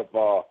because of,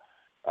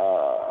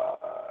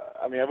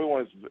 I mean,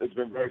 everyone has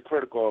been very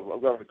critical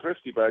of Governor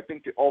Christie, but I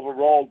think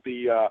overall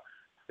the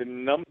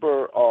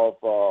number of,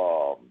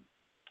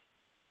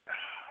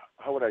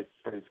 how would I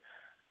phrase,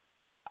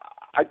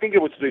 I think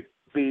it was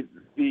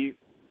the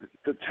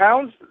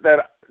towns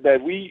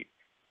that we,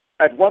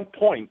 at one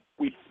point,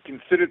 we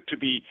considered to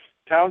be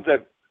towns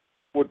that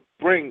would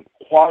bring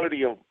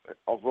quality of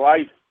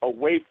life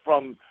away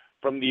from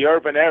the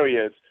urban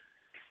areas,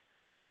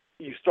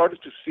 you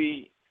started to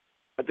see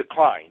a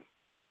decline.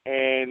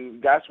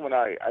 And that's when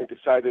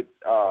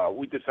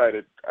we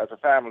decided as a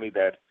family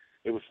that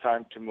it was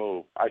time to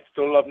move. I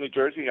still love New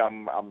Jersey.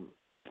 I'm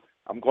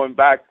going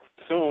back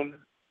soon,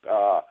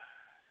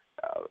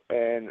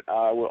 and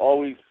I will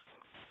always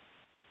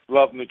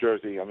love New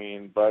Jersey. I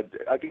mean, but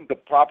I think the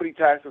property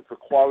taxes, the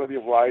quality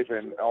of life,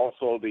 and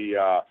also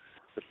the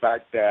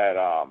fact that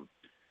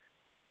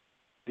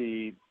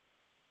the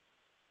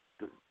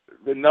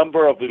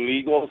number of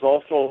illegals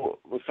also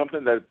was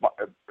something that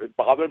it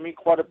bothered me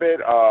quite a bit.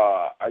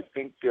 I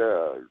think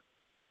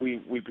we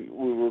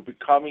were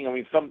becoming. I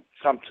mean, some.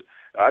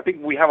 I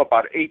think we have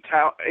about 8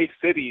 towns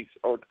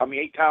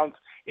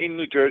in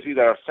New Jersey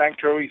that are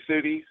sanctuary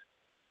cities,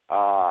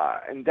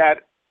 and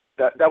that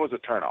was a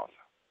turnoff.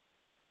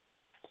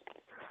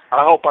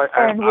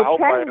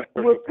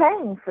 We're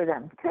paying for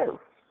them too.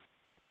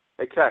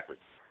 Exactly.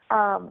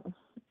 The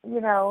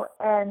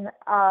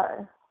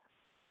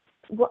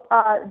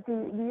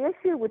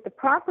issue with the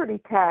property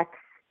tax,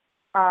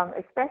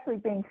 especially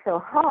being so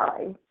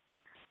high,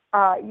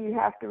 you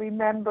have to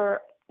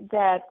remember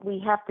that we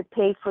have to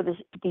pay for the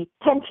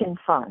pension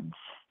funds,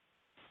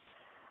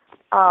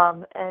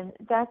 and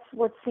that's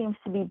what seems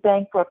to be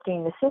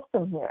bankrupting the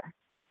system here.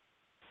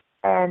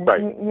 And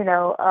right.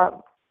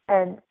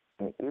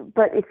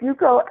 But if you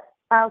go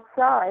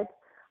outside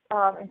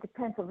into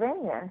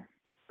Pennsylvania,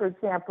 for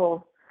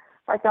example,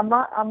 like on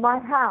my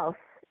house,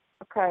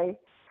 okay,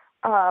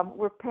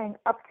 we're paying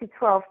up to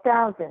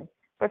 $12,000.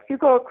 But if you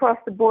go across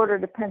the border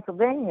to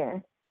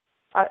Pennsylvania,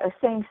 a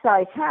same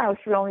size house,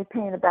 you're only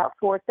paying about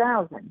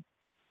 $4,000.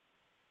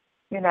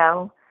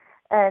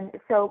 And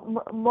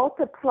so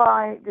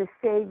multiply the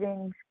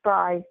savings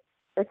by,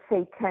 let's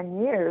say,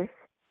 10 years.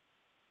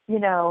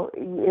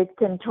 It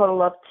can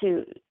total up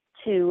to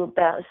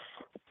about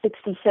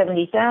 60,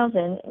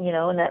 70,000.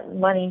 And that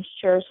money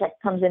sure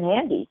comes in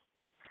handy.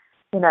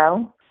 And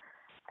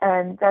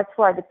that's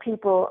why the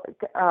people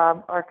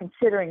are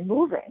considering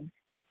moving.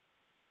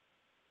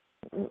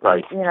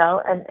 Right.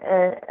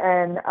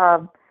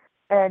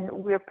 And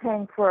we're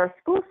paying for our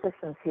school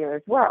systems here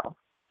as well.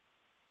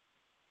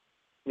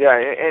 Yeah,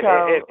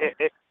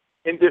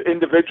 and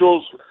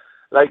individuals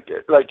like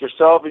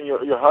yourself and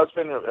your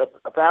husband, a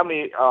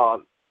family,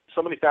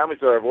 so many families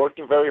that are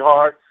working very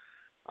hard,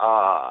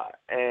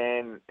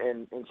 and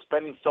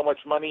spending so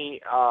much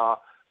money,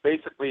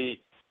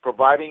 basically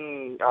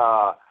providing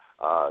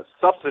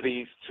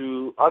subsidies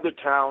to other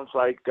towns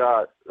like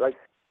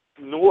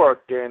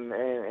Newark and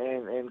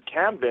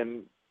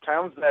Camden,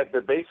 towns that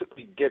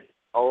basically get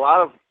a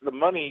lot of the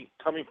money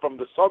coming from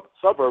the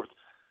suburbs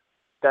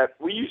that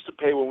we used to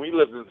pay when we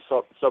lived in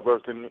the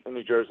suburbs in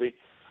New Jersey,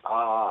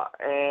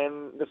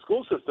 and the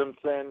school systems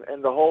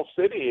and the whole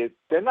city,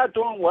 they're not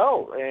doing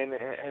well, and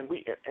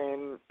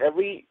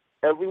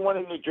everyone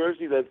in New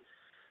Jersey that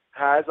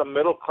has a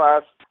middle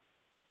class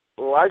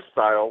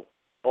lifestyle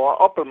or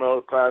upper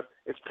middle class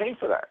is paying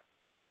for that.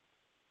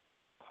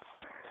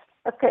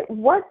 Okay,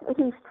 what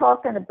he's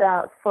talking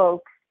about,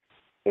 folks,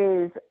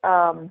 is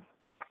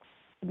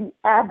the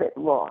Abbott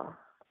law.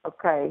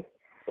 Okay.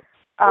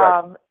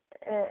 Right.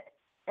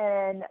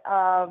 And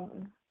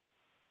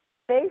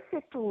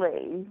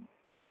basically,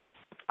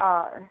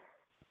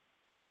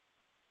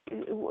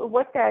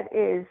 what that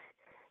is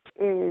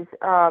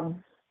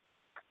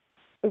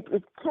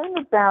it came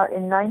about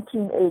in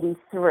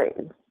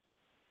 1983.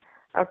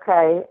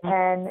 Okay,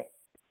 and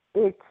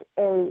it's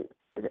you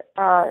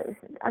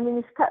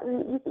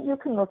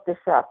can look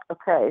this up.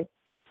 Okay,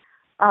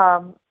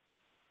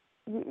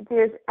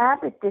 there's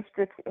Abbott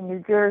districts in New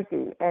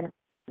Jersey, and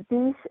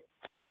these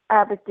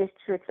Abbott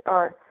districts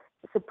are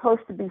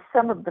supposed to be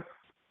some of the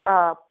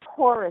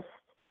poorest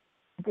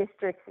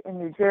districts in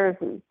New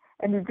Jersey.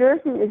 And New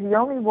Jersey is the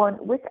only one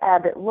with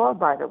Abbott law,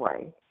 by the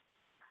way.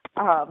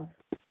 And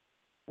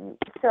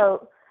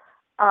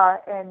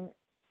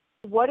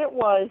what it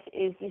was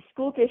is the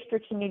school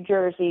districts in New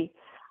Jersey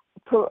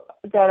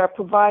that are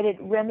provided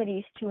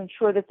remedies to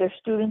ensure that their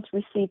students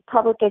receive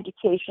public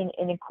education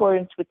in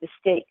accordance with the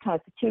state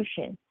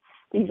constitution.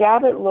 These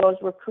Abbott laws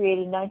were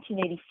created in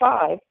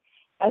 1985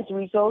 as a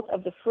result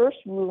of the first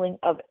ruling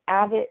of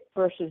Abbott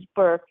versus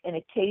Burke in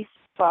a case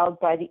filed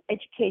by the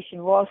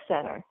Education Law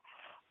Center,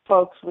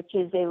 folks, which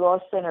is a law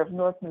center of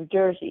North New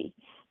Jersey.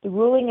 The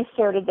ruling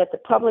asserted that the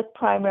public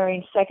primary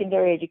and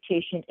secondary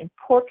education in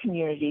poor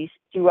communities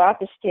throughout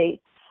the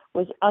state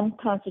was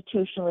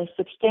unconstitutionally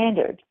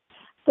substandard.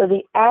 So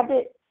the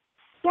Abbott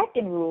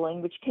second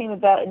ruling, which came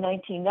about in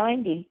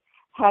 1990,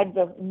 had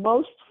the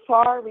most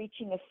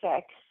far-reaching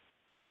effects,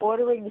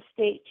 ordering the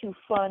state to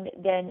fund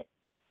then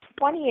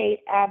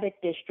 28 Abbott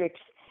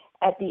districts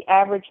at the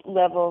average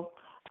level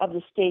of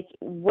the state's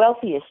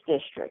wealthiest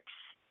districts.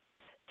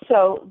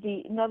 So,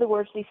 in other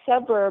words, the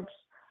suburbs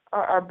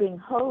are being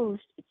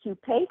hosed to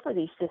pay for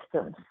these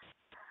systems.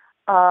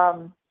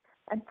 And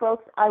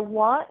folks, I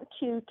want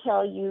to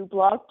tell you,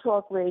 Blog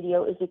Talk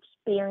Radio is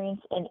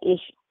experiencing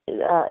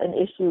an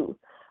issue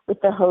with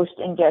the host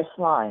and guest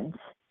lines.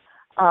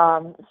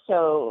 And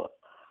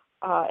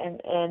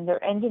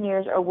their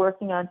engineers are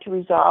working on to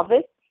resolve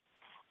it.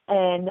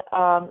 And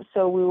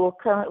so we will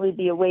currently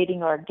be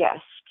awaiting our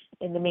guest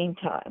in the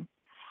meantime.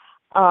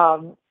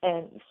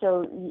 And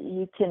so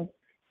you can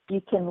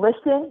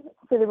listen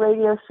to the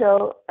radio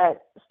show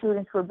at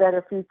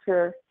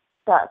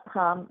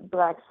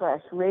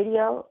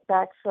studentsforbetterfuture.com/radio/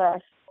 that's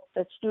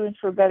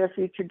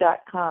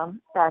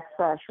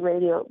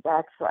studentsforbetterfuture.com/radio/.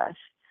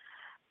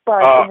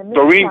 But in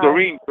the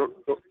meantime,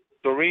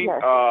 Doreen,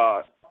 yes.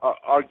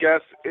 Our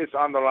guest is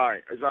on the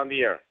line, is on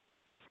the air.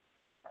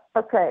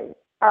 Okay.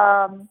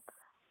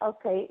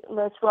 Okay,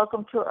 let's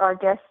welcome to our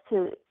guest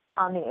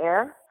on the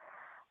air,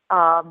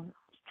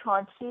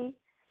 Chauncey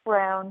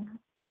Brown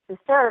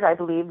III, I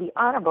believe, the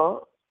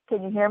Honorable.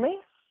 Can you hear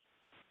me?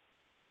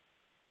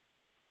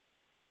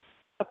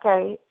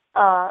 Okay.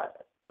 I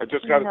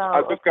just got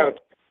a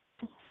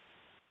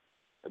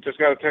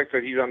text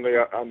that he's on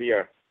the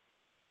air.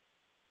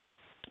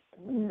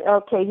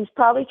 Okay, he's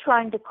probably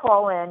trying to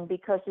call in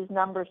because his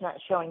number's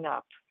not showing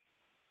up.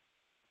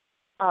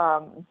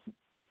 Let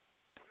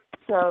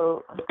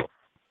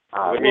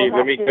me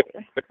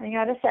hang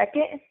on a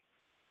second.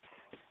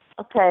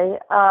 Okay.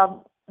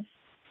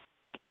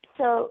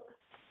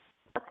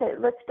 Okay,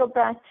 let's go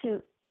back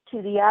to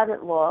the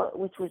Abbott Law,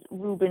 which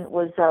Ruben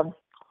was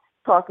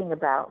talking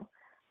about.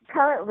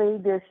 Currently,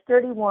 there's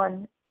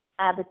 31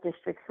 Abbott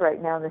districts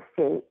right now in the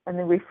state, and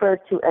they're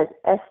referred to as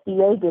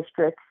SDA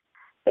districts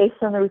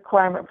based on the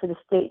requirement for the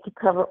state to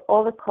cover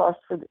all the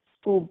costs for the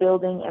school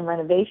building and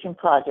renovation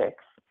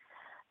projects.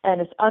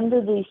 And it's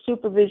under the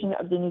supervision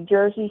of the New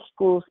Jersey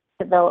Schools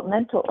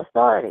Developmental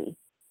Authority.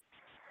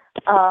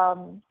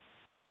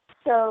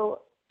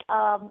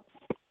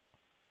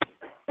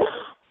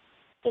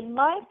 In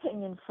my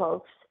opinion,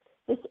 folks,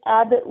 this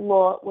Abbott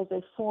Law was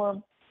a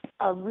form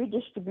of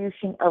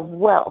redistribution of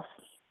wealth,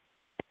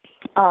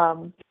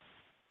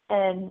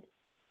 and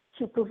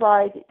to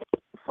provide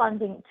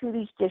funding to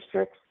these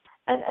districts.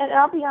 And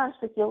I'll be honest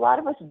with you, a lot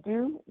of us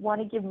do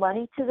want to give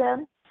money to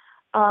them,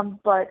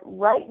 but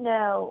right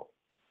now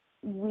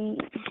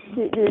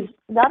there's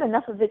not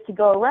enough of it to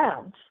go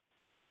around,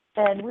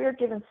 and we're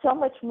giving so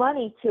much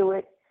money to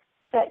it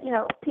that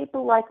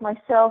people like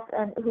myself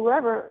and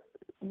whoever,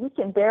 we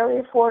can barely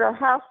afford our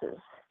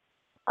houses.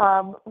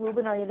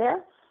 Ruben, are you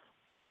there?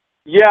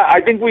 Yeah,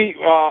 I think he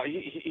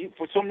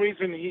for some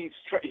reason he's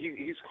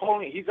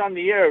calling. He's on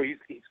the air.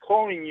 He's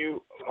calling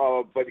you,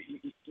 but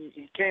he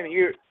can't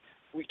hear.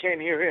 We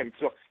can't hear him.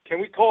 So can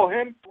we call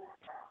him?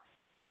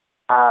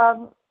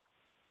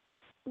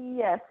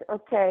 Yes.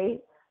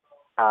 Okay.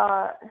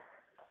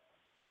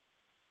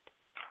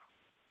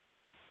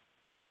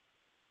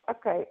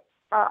 Okay.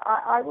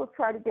 I will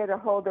try to get a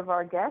hold of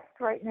our guest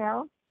right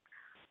now.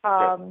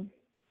 I'll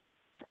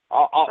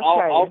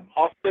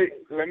say.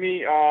 Let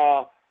me.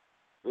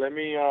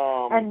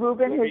 And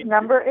Ruben, his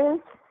number is.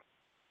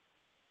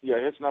 Yeah,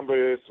 his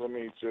number is. Let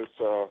me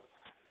just. I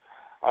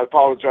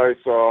apologize.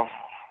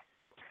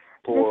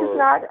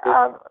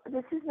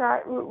 This is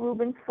not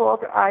Ruben's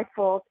fault or my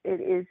fault.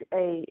 It is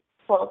a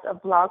fault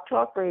of Blog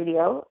Talk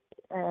Radio,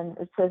 and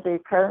it says they're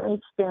currently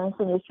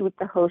experiencing an issue with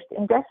the host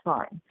and guest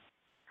line,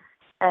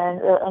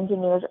 and the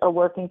engineers are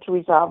working to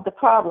resolve the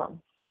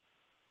problem.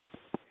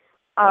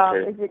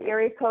 Okay. Is it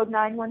area code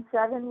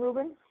 917,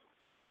 Ruben?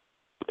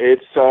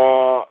 It's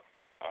I'll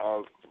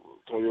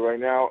tell you right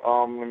now.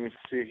 Let me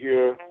see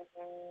here.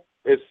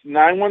 It's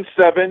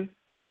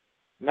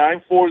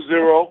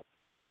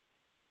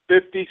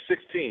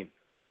 917-940-5016.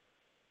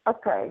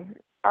 Okay.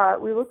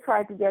 We will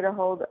try to get a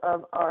hold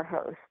of our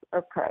host.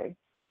 Okay.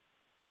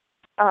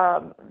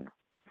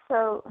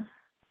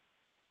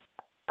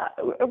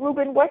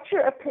 Ruben, what's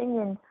your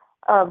opinion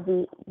of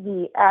the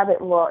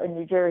Abbott Law in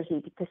New Jersey?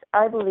 Because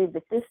I believe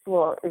that this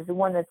law is the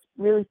one that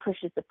really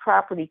pushes the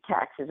property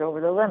taxes over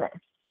the limit.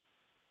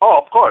 Oh,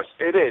 of course,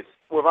 it is,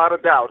 without a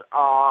doubt.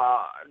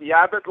 The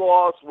Abbott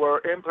laws were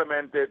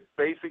implemented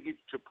basically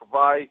to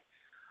provide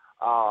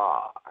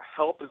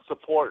help and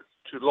support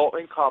to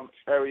low-income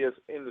areas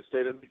in the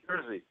state of New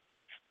Jersey.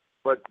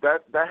 But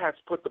that has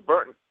put the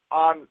burden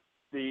on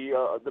the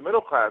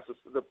middle classes,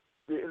 the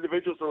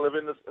individuals that live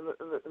in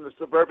the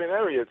suburban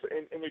areas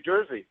in New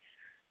Jersey,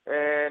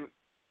 and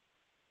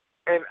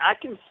I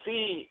can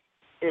see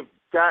if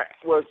that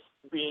was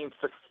being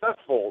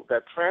successful,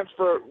 that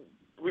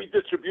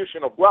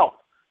redistribution of wealth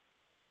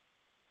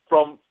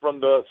from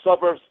the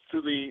suburbs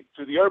to the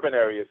urban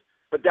areas,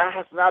 but that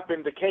has not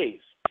been the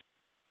case.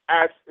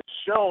 As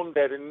shown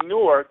that in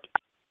Newark,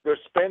 they're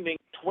spending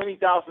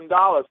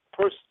 $20,000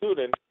 per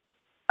student,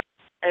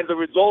 and the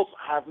results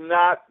have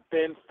not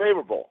been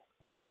favorable.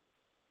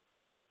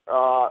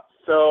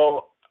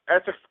 So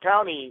Essex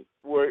County,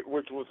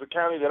 which was the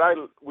county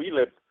that we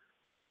lived,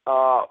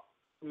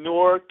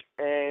 Newark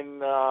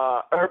and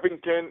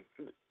Irvington,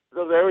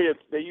 those areas,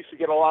 they used to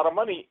get a lot of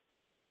money,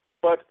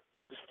 but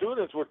the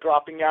students were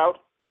dropping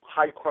out,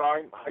 high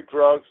crime, high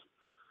drugs.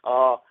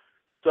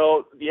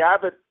 So the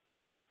Abbott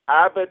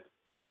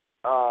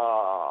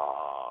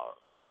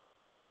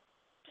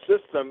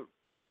system,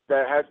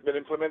 that has been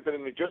implemented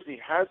in New Jersey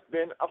has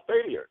been a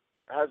failure.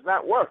 It has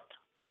not worked.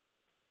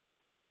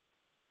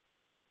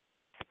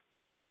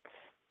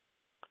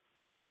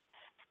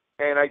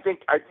 And I think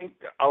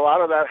a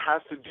lot of that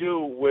has to do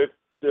with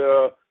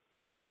the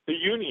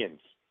unions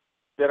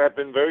that have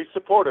been very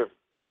supportive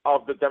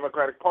of the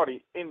Democratic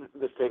Party in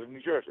the state of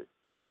New Jersey.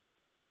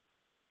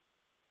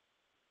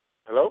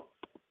 Hello?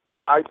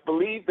 I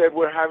believe that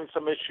we're having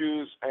some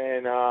issues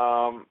and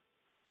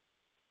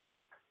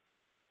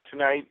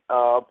tonight,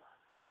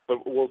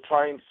 but we'll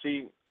try and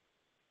see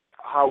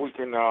how we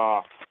can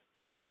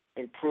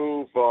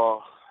improve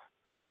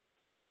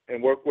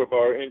and work with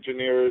our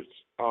engineers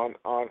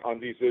on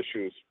these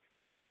issues.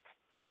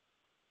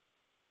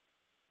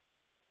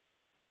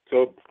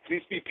 So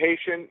please be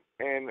patient,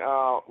 and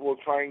we'll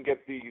try and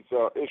get these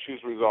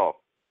issues resolved.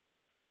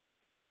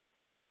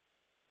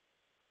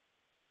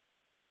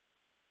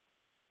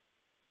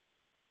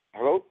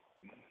 Hello?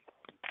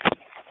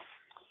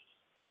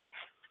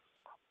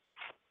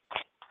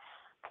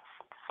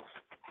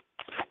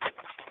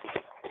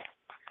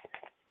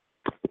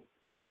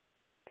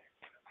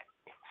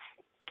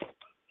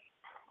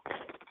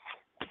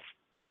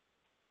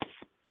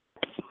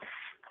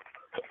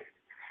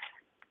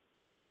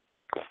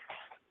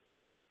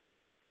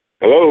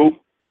 Hello?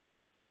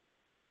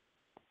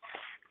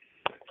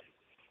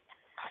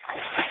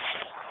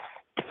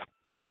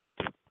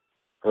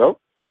 Hello?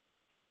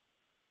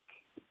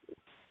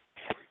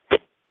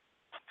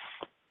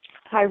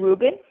 Hi,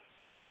 Ruben.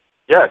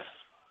 Yes.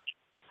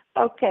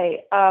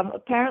 Okay.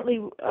 Apparently,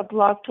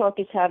 Blog Talk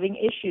is having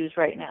issues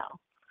right now.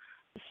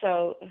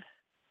 So.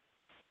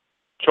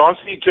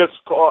 Chauncey is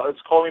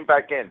calling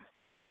back in.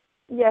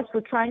 Yes,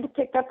 we're trying to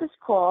pick up this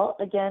call.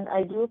 Again,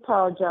 I do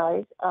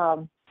apologize.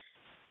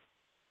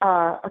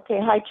 Okay.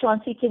 Hi,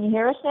 Chauncey. Can you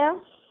hear us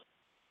now?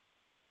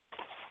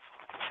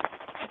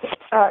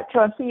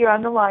 Chauncey, you're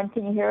on the line.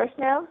 Can you hear us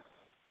now?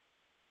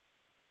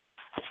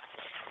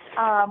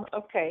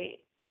 Okay.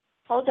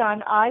 Hold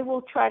on. I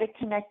will try to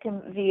connect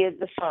him via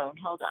the phone.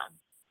 Hold on.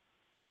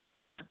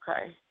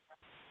 Okay.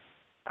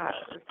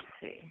 Let's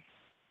see.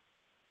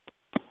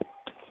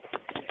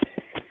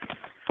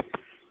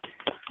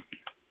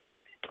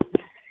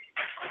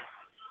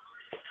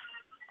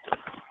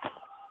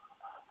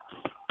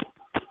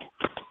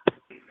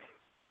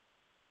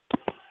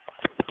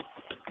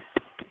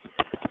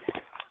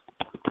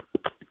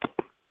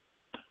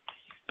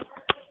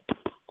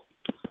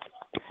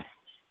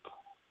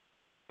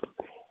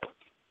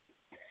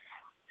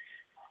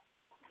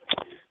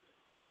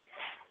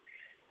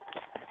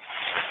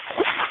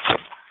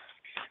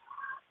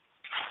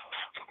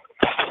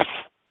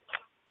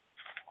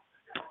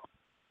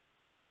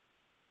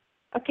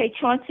 Okay,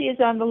 Chauncey is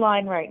on the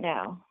line right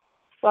now.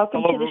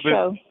 Welcome Hello, to the Ruben.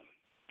 show.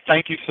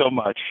 Thank you so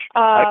much.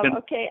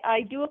 Okay,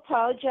 I do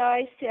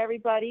apologize to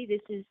everybody.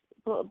 This is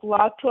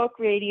Blog Talk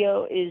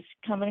Radio is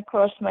coming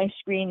across my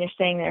screen. They're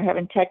saying they're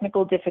having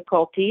technical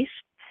difficulties.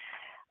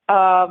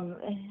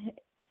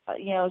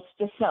 It's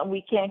just something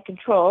we can't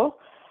control.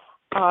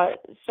 But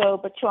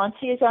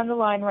Chauncey is on the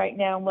line right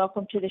now, and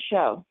welcome to the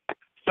show.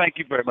 Thank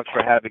you very much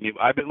for having me.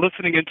 I've been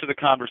listening into the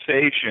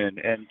conversation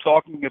and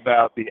talking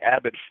about the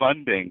Abbott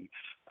funding.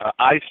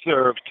 I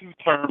served 2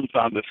 terms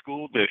on the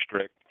school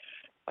district,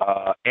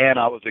 and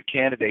I was a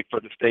candidate for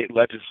the state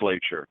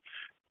legislature.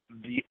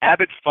 The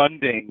Abbott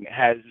funding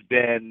has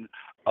been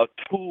a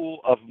tool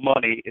of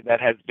money that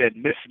has been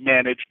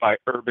mismanaged by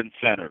urban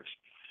centers.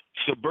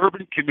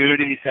 Suburban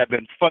communities have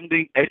been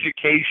funding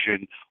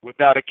education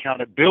without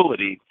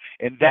accountability,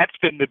 and that's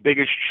been the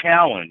biggest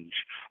challenge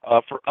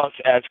for us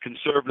as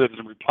conservatives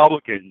and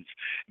Republicans,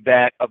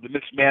 that of the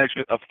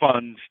mismanagement of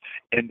funds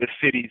in the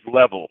city's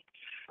level.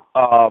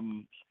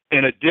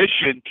 In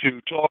addition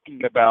to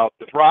talking about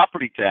the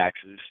property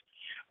taxes,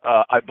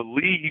 I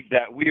believe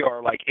that we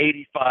are like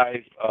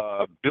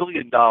 $85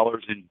 billion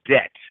in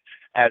debt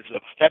as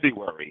of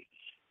February,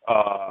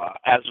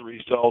 as a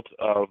result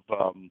of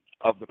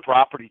the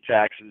property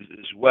taxes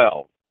as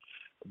well.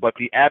 But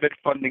the Abbott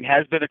funding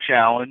has been a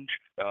challenge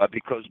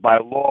because by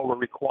law we're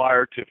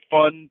required to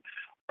fund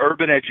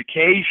urban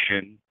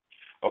education.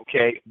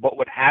 Okay, but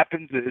what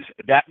happens is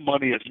that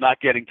money is not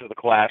getting to the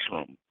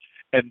classroom.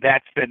 And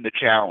that's been the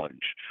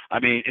challenge.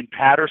 I mean, in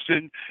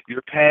Patterson,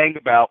 you're paying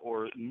about,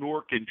 or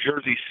Newark and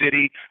Jersey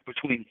City,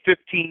 between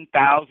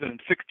 $15,000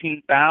 and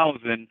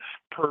 $16,000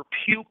 per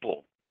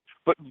pupil.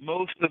 But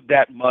most of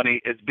that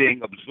money is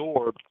being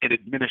absorbed in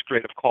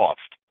administrative cost.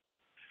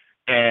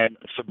 And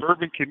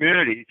suburban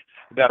communities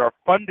that are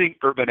funding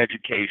urban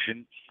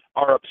education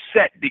are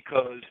upset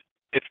because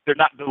they're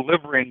not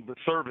delivering the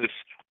service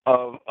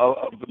of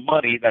the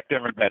money that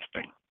they're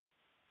investing.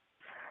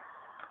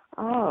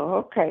 Oh,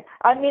 okay.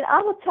 I mean,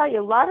 I will tell you,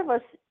 a lot of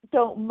us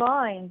don't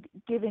mind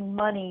giving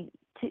money